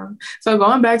awesome. So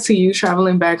going back to you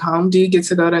traveling back home, do you get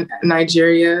to go to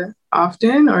Nigeria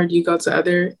often, or do you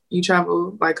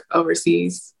travel like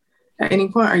overseas at any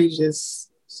point, or you just?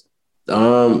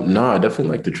 No, I definitely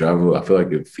like to travel. I feel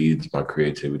like it feeds my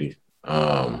creativity.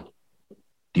 Do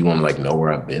you want to like know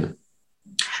where I've been?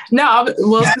 No,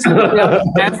 well, specifically, I'm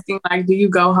asking, like, do you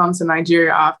go home to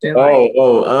Nigeria often?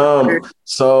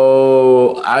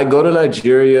 So I go to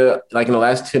Nigeria, like in the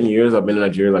last 10 years, I've been to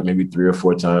Nigeria like maybe 3 or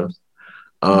 4 times.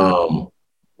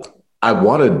 I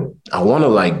want to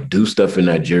like do stuff in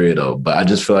Nigeria though, but I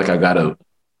just feel like I got to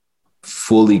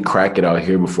fully crack it out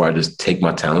here before I just take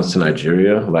my talents to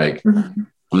Nigeria. Like, I'm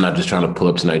not just trying to pull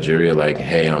up to Nigeria like,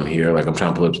 hey, I'm here. Like, I'm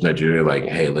trying to pull up to Nigeria like,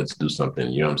 hey, let's do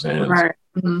something. You know what I'm saying? Right.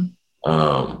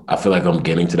 I feel like I'm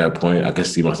getting to that point. I can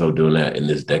see myself doing that in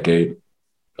this decade.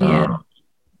 Yeah,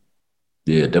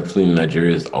 definitely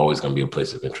Nigeria is always going to be a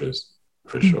place of interest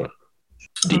for sure.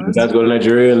 Do you guys go to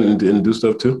Nigeria and do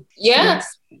stuff too?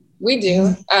 Yes, we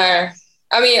do. I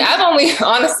mean, I've only been there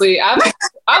once.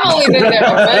 I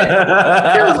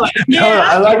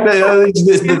like that.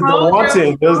 The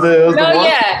wanting.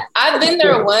 Yeah, I've been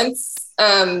there once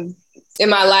in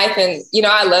my life, and you know,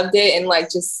 I loved it, and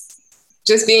like just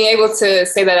being able to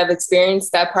say that I've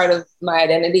experienced that part of my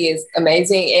identity is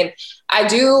amazing. And I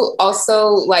do also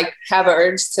like have an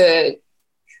urge to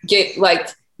give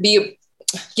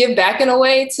back in a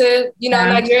way to, you know,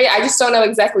 Nigeria. I just don't know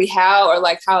exactly how or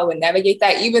like how I would navigate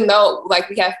that, even though like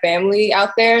we have family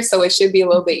out there. So it should be a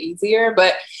little bit easier,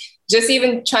 but just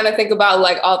even trying to think about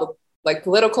like all the like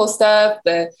political stuff,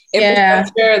 the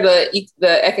infrastructure,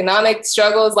 the economic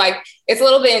struggles, like it's a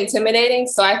little bit intimidating.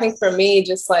 So I think for me,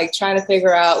 just like trying to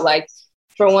figure out, like,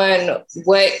 for one,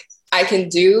 what I can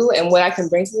do and what I can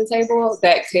bring to the table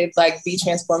that could like be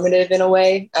transformative in a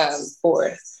way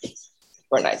for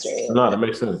Nigeria. No, that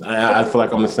makes sense. I feel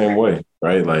like I'm the same way,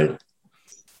 right? Like,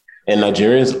 and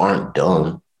Nigerians aren't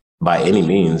dumb by any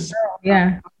means.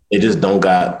 Yeah. They just don't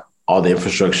got all the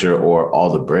infrastructure or all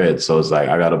the bread. So it's like,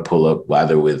 I got to pull up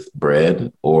either with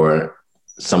bread or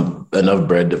enough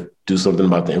bread to do something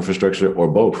about the infrastructure, or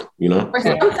both, you know? Or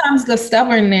sometimes the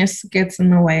stubbornness gets in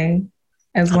the way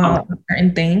as well,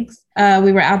 certain things.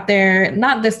 We were out there,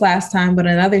 not this last time, but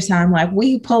another time, like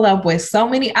we pull up with so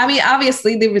many, I mean,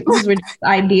 obviously these were just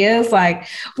ideas, like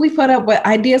we put up with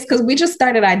ideas because we just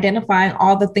started identifying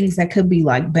all the things that could be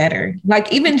like better,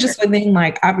 like even just within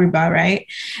like Abriba, right?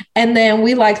 And then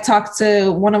we like talked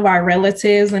to one of our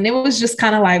relatives and it was just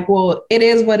kind of like, well, it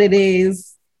is what it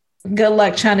is. Good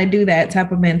luck trying to do that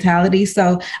type of mentality.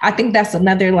 So I think that's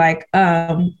another like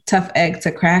tough egg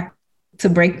to crack, to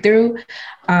break through.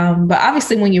 But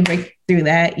obviously when you break through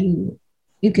that, you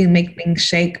can make things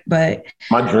shake. But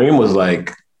my dream was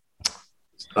like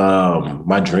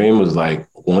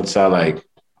once I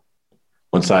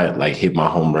hit my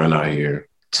home run out here,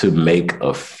 to make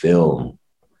a film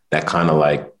that kind of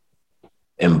like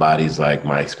embodies like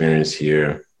my experience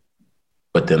here,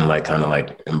 but then like kind of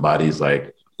like embodies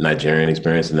like Nigerian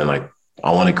experience. And then like, I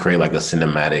want to create like a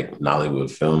cinematic Nollywood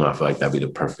film. I feel like that'd be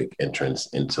the perfect entrance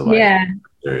into like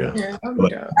area. Yeah,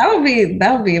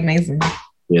 that would be amazing.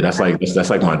 Yeah, that's like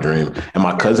my dream. And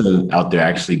my cousin out there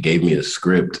actually gave me a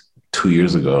script 2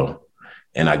 years ago,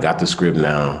 and I got the script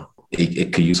now.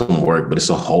 It could use some work, but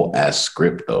it's a whole ass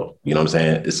script though. You know what I'm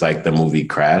saying? It's like the movie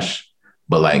Crash,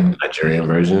 but like Nigerian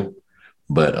version.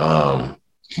 But I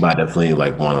definitely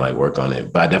like want to like work on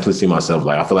it. But I definitely see myself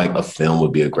like, I feel like a film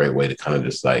would be a great way to kind of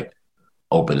just like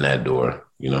open that door,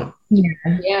 you know?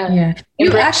 Yeah.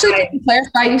 You actually, to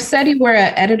clarify, you said you were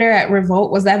an editor at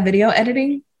Revolt. Was that video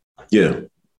editing? Yeah.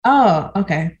 Oh,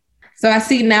 okay. So I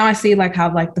see like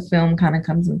how like the film kind of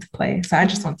comes into play. So I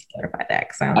just want to clarify that.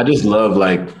 I just love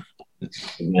like,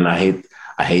 and I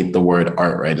hate the word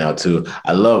art right now too.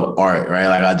 I love art, right?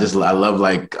 Like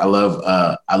I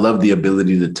love the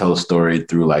ability to tell a story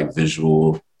through like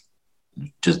visual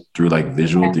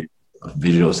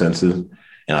senses.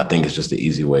 And I think it's just an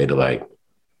easy way to like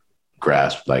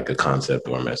grasp like a concept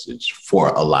or a message for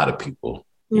a lot of people.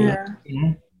 Yeah.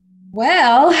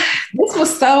 Well, this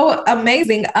was so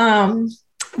amazing.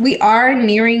 We are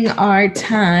nearing our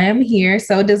time here.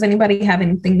 So does anybody have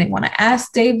anything they want to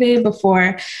ask David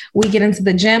before we get into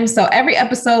the gem? So every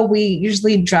episode, we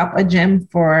usually drop a gem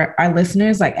for our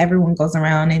listeners. Like everyone goes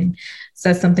around and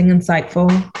says something insightful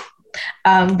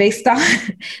based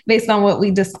on what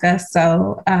we discussed.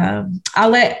 So I'll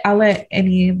let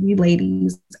any of you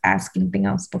ladies ask anything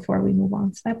else before we move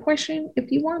on to that portion,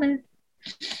 if you want to.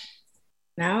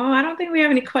 No, I don't think we have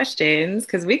any questions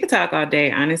because we could talk all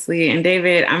day, honestly. And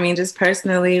David, I mean, just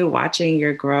personally watching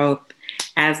your growth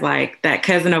as like that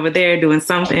cousin over there doing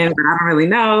something that I don't really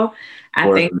know,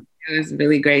 I think it was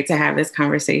really great to have this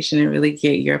conversation and really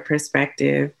get your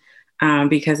perspective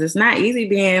because it's not easy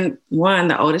being, 1,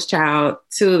 the oldest child,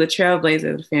 2, the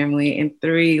trailblazer of the family, and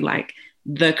 3, like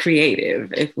the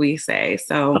creative, if we say.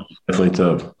 So definitely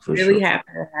tough. Really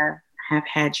happy to have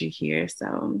had you here.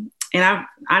 So. And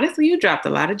honestly, you dropped a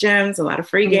lot of gems, a lot of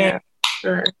free games.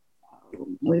 Sure.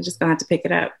 We're just gonna have to pick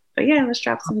it up. But yeah, let's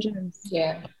drop some gems.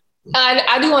 Yeah.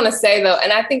 I do want to say though,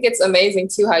 and I think it's amazing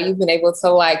too, how you've been able to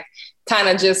like kind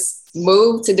of just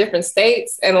move to different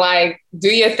states and like do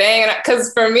your thing.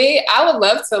 Cause for me, I would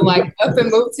love to like up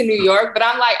and move to New York, but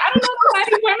I'm like, I don't know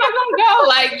where am I gonna go?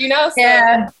 Like, you know, so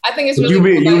yeah. I think it's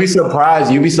really you'd be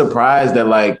surprised. You'd be surprised that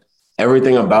like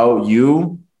everything about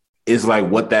you is like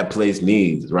what that place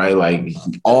needs, right? Like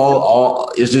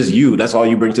all it's just you. That's all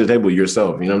you bring to the table,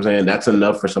 yourself. You know what I'm saying? That's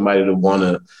enough for somebody to want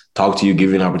to talk to you, give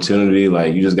you an opportunity.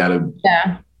 Like you just gotta,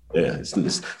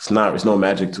 it's no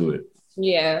magic to it.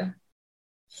 Yeah.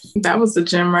 That was the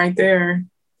gem right there.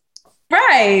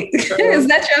 Right. Is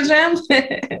that your gem?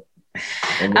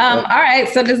 All right.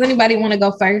 So does anybody want to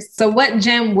go first? So what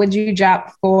gem would you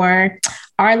drop for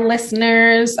our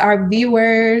listeners, our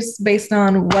viewers, based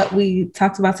on what we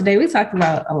talked about today? We talked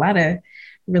about a lot of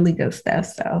really good stuff.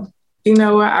 So, you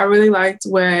know what? I really liked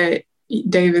what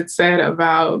David said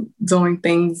about doing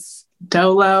things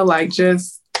dolo. Like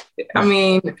just, I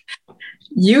mean,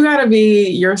 you got to be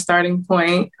your starting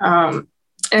point.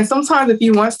 And sometimes if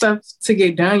you want stuff to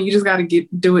get done, you just got to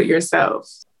do it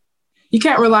yourself. You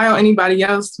can't rely on anybody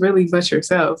else really but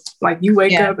yourself. Like you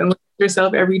wake up and look at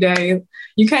yourself every day.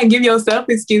 You can't give yourself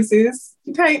excuses.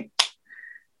 You can't.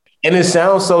 And it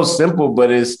sounds so simple,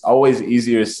 but it's always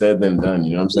easier said than done.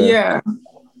 You know what I'm saying? Yeah,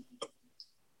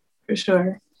 for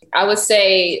sure. I would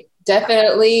say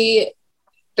definitely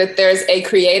that there's a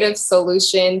creative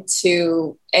solution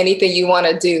to anything you want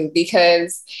to do,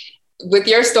 because with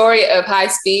your story of high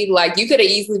speed, like you could have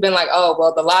easily been like, oh,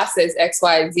 well, the law says X,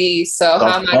 Y, Z. So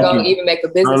how am I going to even make a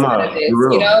business out of this?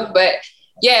 You know, but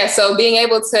yeah, so being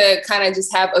able to kind of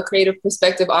just have a creative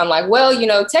perspective on like, well, you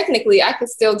know, technically I could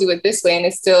still do it this way and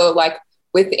it's still like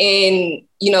within,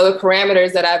 you know, the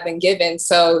parameters that I've been given.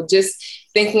 So just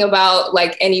thinking about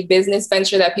like any business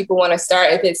venture that people want to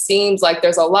start, if it seems like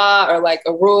there's a law or like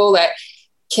a rule that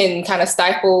can kind of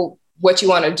stifle what you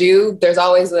want to do, there's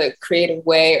always a creative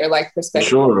way or like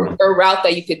perspective or route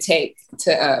that you could take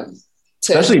to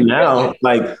especially now,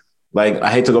 like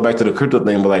I hate to go back to the crypto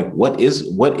thing, but like what is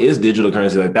digital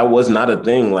currency? Like that was not a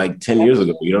thing like 10 years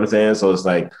ago. You know what I'm saying? So it's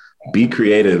like, be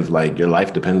creative. Like your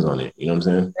life depends on it. You know what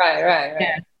I'm saying? Right.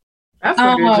 Yeah. That's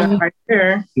a good gem right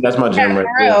there. That's my gem right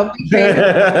there.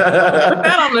 Put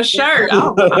that on the shirt.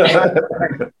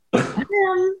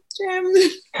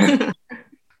 Gem.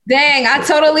 Dang, I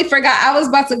totally forgot. I was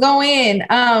about to go in.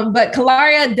 But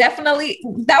Kalaria, definitely,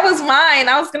 that was mine.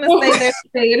 I was going to say that.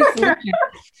 Damn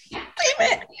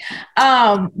it.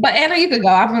 But Anna, you could go.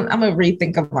 I'm going to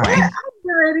rethink of mine.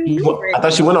 I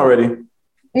thought she went already.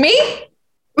 Me?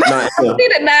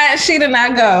 She did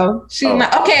not go.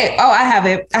 Okay. Oh, I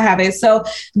have it. So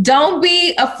don't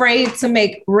be afraid to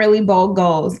make really bold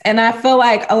goals. And I feel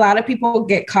like a lot of people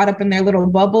get caught up in their little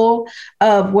bubble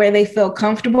of where they feel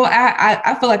comfortable.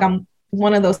 I feel like I'm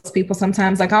one of those people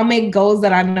sometimes. Like I'll make goals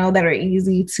that I know that are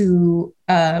easy to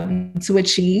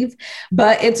achieve,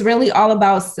 but it's really all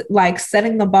about like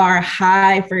setting the bar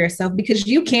high for yourself, because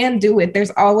you can do it.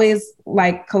 There's always,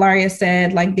 like Kalaria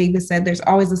said, like David said, there's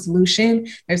always a solution.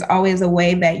 There's always a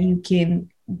way that you can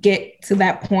get to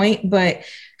that point, but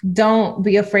don't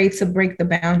be afraid to break the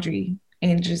boundary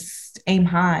and just aim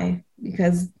high,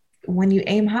 because when you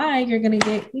aim high, you're going to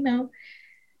get, you know,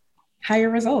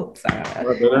 higher results.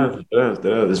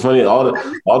 It's funny. All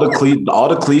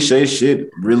the cliche shit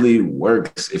really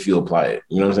works if you apply it.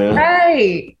 You know what I'm saying?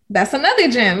 Right. That's another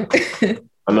gem.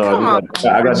 I know.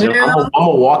 I got gym. I'm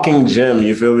a walking gym.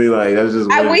 You feel me? Like that's just.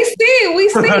 We see.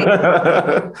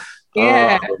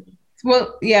 Yeah.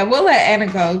 We'll let Anna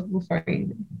go before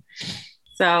you.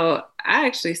 So I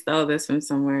actually stole this from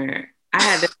somewhere. I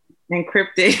had this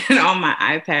encrypted on my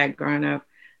iPad growing up.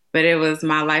 But it was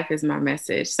 "My life is my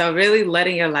message." So really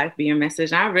letting your life be your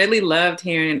message. And I really loved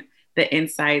hearing the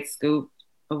inside scoop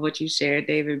of what you shared,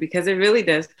 David, because it really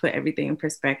does put everything in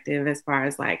perspective as far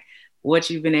as like what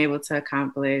you've been able to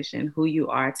accomplish and who you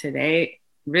are today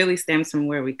really stems from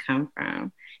where we come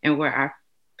from and where our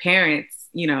parents,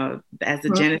 you know, as the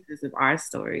genesis of our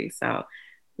story. So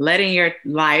letting your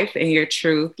life and your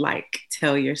truth like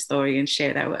tell your story and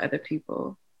share that with other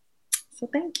people. So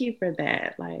thank you for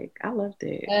that. Like, I loved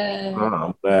it.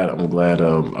 I'm glad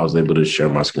I was able to share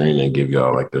my screen and give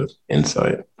y'all like the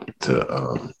insight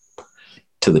to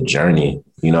the journey.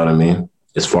 You know what I mean?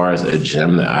 As far as a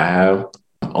gem that I have,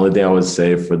 the only thing I would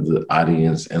say for the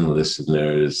audience and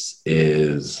listeners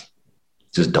is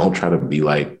just don't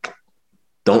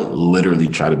literally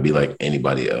try to be like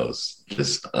anybody else.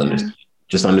 Just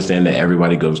understand that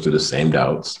everybody goes through the same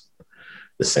doubts.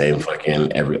 The same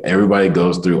fucking everybody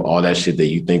goes through all that shit that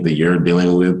you think that you're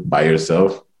dealing with by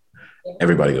yourself.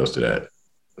 Everybody goes through that,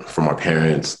 from our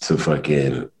parents to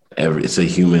fucking it's a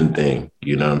human thing.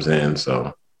 You know what I'm saying?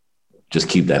 So just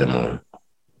keep that in mind.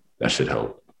 That should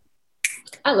help.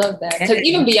 I love that, because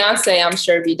even Beyonce, I'm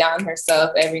sure, be down herself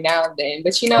every now and then.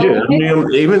 But you know, yeah, I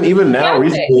mean, even now,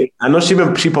 recently, I know she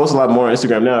posts a lot more on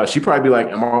Instagram now. She probably be like,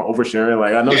 "Am I oversharing?"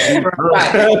 Like I know she.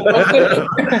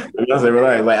 Beyonce,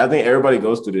 relax. Like I think everybody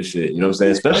goes through this shit. You know what I'm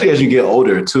saying? Especially as you get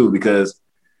older too, because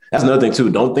that's another thing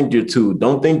too. Don't think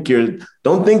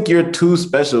you're too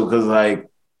special, because like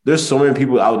there's so many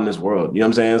people out in this world. You know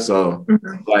what I'm saying? So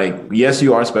like, yes,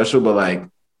 you are special, but like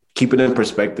keep it in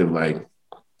perspective. Like.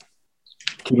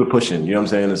 Keep it pushing. You know what I'm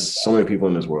saying? There's so many people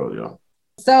in this world, yo.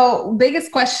 So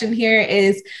biggest question here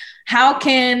is, how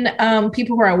can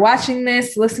people who are watching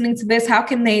this, listening to this, how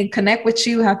can they connect with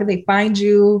you? How can they find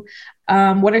you?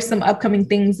 What are some upcoming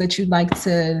things that you'd like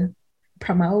to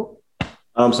promote?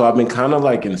 So I've been kind of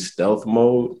like in stealth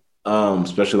mode,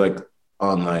 especially like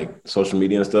on like social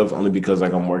media and stuff, only because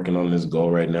like I'm working on this goal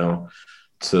right now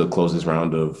to close this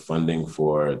round of funding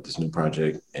for this new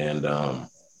project. And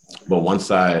but once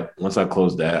I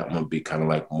close that, I'm gonna be kind of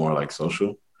like more like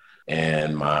social.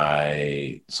 And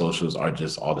my socials are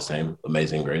just all the same.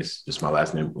 Amazing Grace. Just my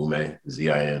last name, Umeh,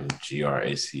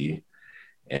 Zingrace.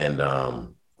 And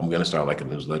I'm gonna start like a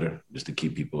newsletter just to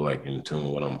keep people like in tune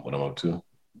with what I'm up to.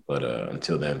 But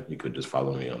until then, you could just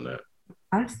follow me on that.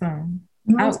 Awesome.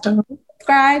 I'll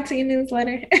subscribe to your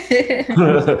newsletter.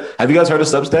 Have you guys heard of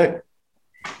Substack?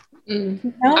 No.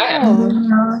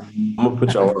 I'm gonna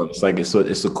put y'all on. It's like it's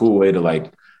a cool way to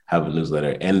like have a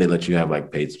newsletter, and they let you have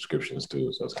like paid subscriptions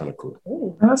too. So it's kind of cool.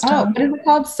 What is it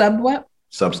called?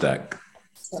 Substack.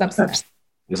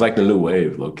 It's like the new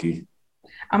wave, low key.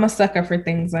 I'm a sucker for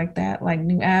things like that, like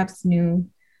new apps, new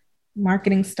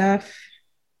marketing stuff.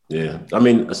 Yeah, I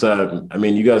mean,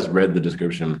 you guys read the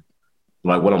description.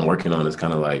 Like what I'm working on is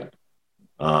kind of like,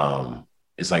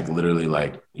 it's like literally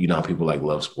like, you know, how people like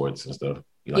love sports and stuff.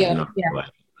 You know,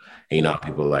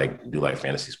 people like do like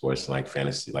fantasy sports, like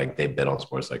fantasy, like they bet on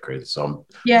sports like crazy. So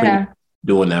I'm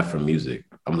doing that for music.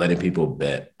 I'm letting people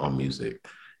bet on music,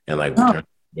 and like we're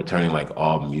turning like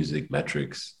all music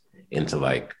metrics into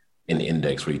like an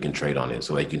index where you can trade on it.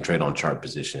 So like you can trade on chart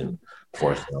position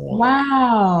for a song.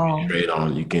 Wow.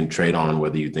 You can trade on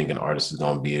whether you think an artist is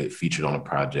going to be featured on a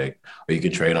project, or you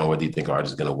can trade on whether you think an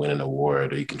artist is going to win an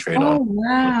award, or you can trade on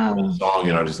a song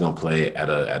an artist is going to play at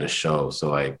a show. So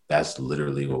like that's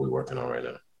literally what we're working on right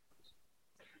now.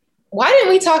 Why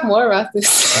didn't we talk more about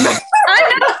this?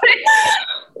 I know.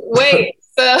 Wait,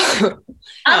 so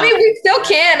I mean, we still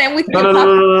can, and we still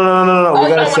No. We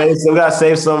gotta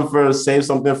save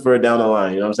something for down the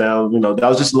line. You know what I'm saying? You know, that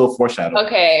was just a little foreshadow.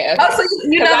 Okay. Oh, so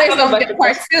you know there's gonna be a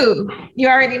part 2. You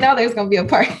already know there's gonna be a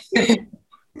part 2.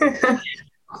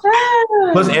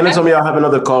 Plus, Anna told me I'll have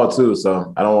another call too,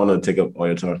 so I don't want to take up all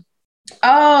your time.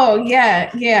 Oh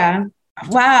yeah.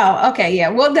 Wow. Okay. Yeah.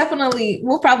 We'll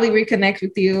probably reconnect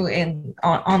with you and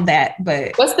on that.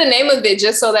 But what's the name of it,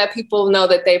 just so that people know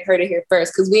that they've heard it here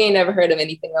first? Because we ain't never heard of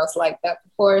anything else like that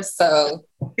before. So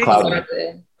Cloudy.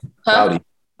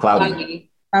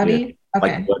 Yeah.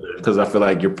 Okay. Because I feel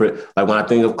like like when I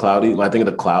think of cloudy, when I think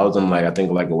of the clouds, I think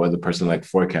of like a weather person like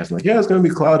forecasting, like, yeah, it's gonna be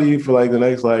cloudy for like the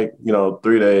next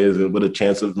 3 days and with a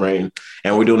chance of rain.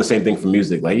 And we're doing the same thing for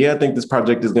music. Like, yeah, I think this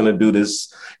project is gonna do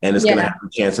this and it's gonna have a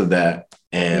chance of that.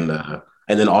 And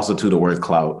then also to the word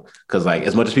cloud, because like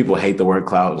as much as people hate the word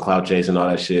cloud and cloud chase and all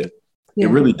that shit, it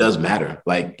really does matter.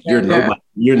 Like you're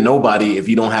nobody if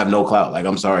you don't have no clout. Like,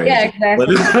 I'm sorry. Yeah, exactly.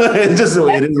 But it is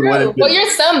what it is. Well, you're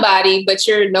somebody, but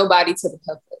you're nobody to the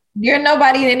public. You're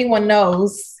nobody anyone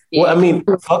knows. Well, I mean,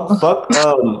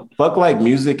 fuck like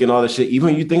music and all that shit.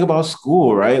 Even you think about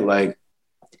school, right? Like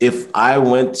if I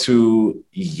went to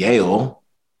Yale,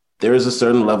 there is a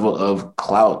certain level of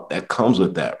clout that comes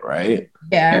with that, right?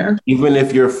 Yeah. Even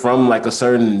if you're from like a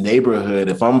certain neighborhood,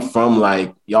 if I'm from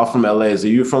like, y'all from LA, so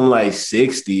you're from like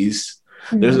 60s,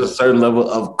 there's a certain level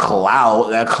of clout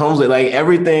that comes with like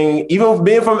everything, even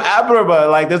being from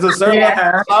Aperba, like there's a certain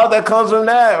level of clout that comes from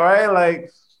that, right? Like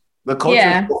the culture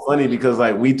is so funny because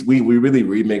like we really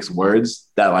remix words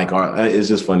that like it's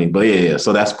just funny. But yeah.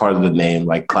 So that's part of the name,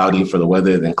 like cloudy for the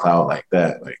weather, then cloud like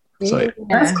that. Like so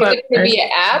that's cool. It could be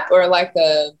an app or like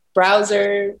a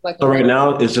browser. So right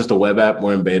now it's just a web app.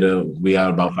 We're in beta. We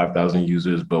have about 5,000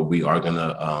 users, but we are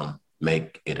gonna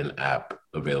make it an app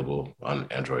available on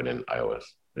Android and iOS.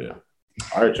 Yeah.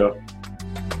 All right, y'all.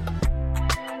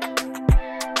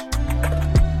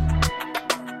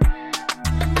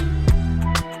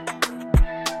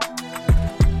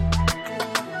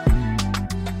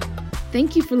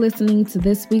 Thank you for listening to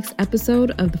this week's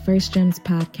episode of the First Gems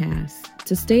podcast.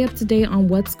 To stay up to date on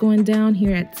what's going down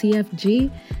here at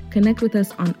TFG, connect with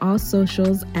us on all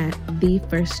socials at The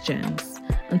First Gems.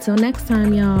 Until next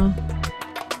time, y'all.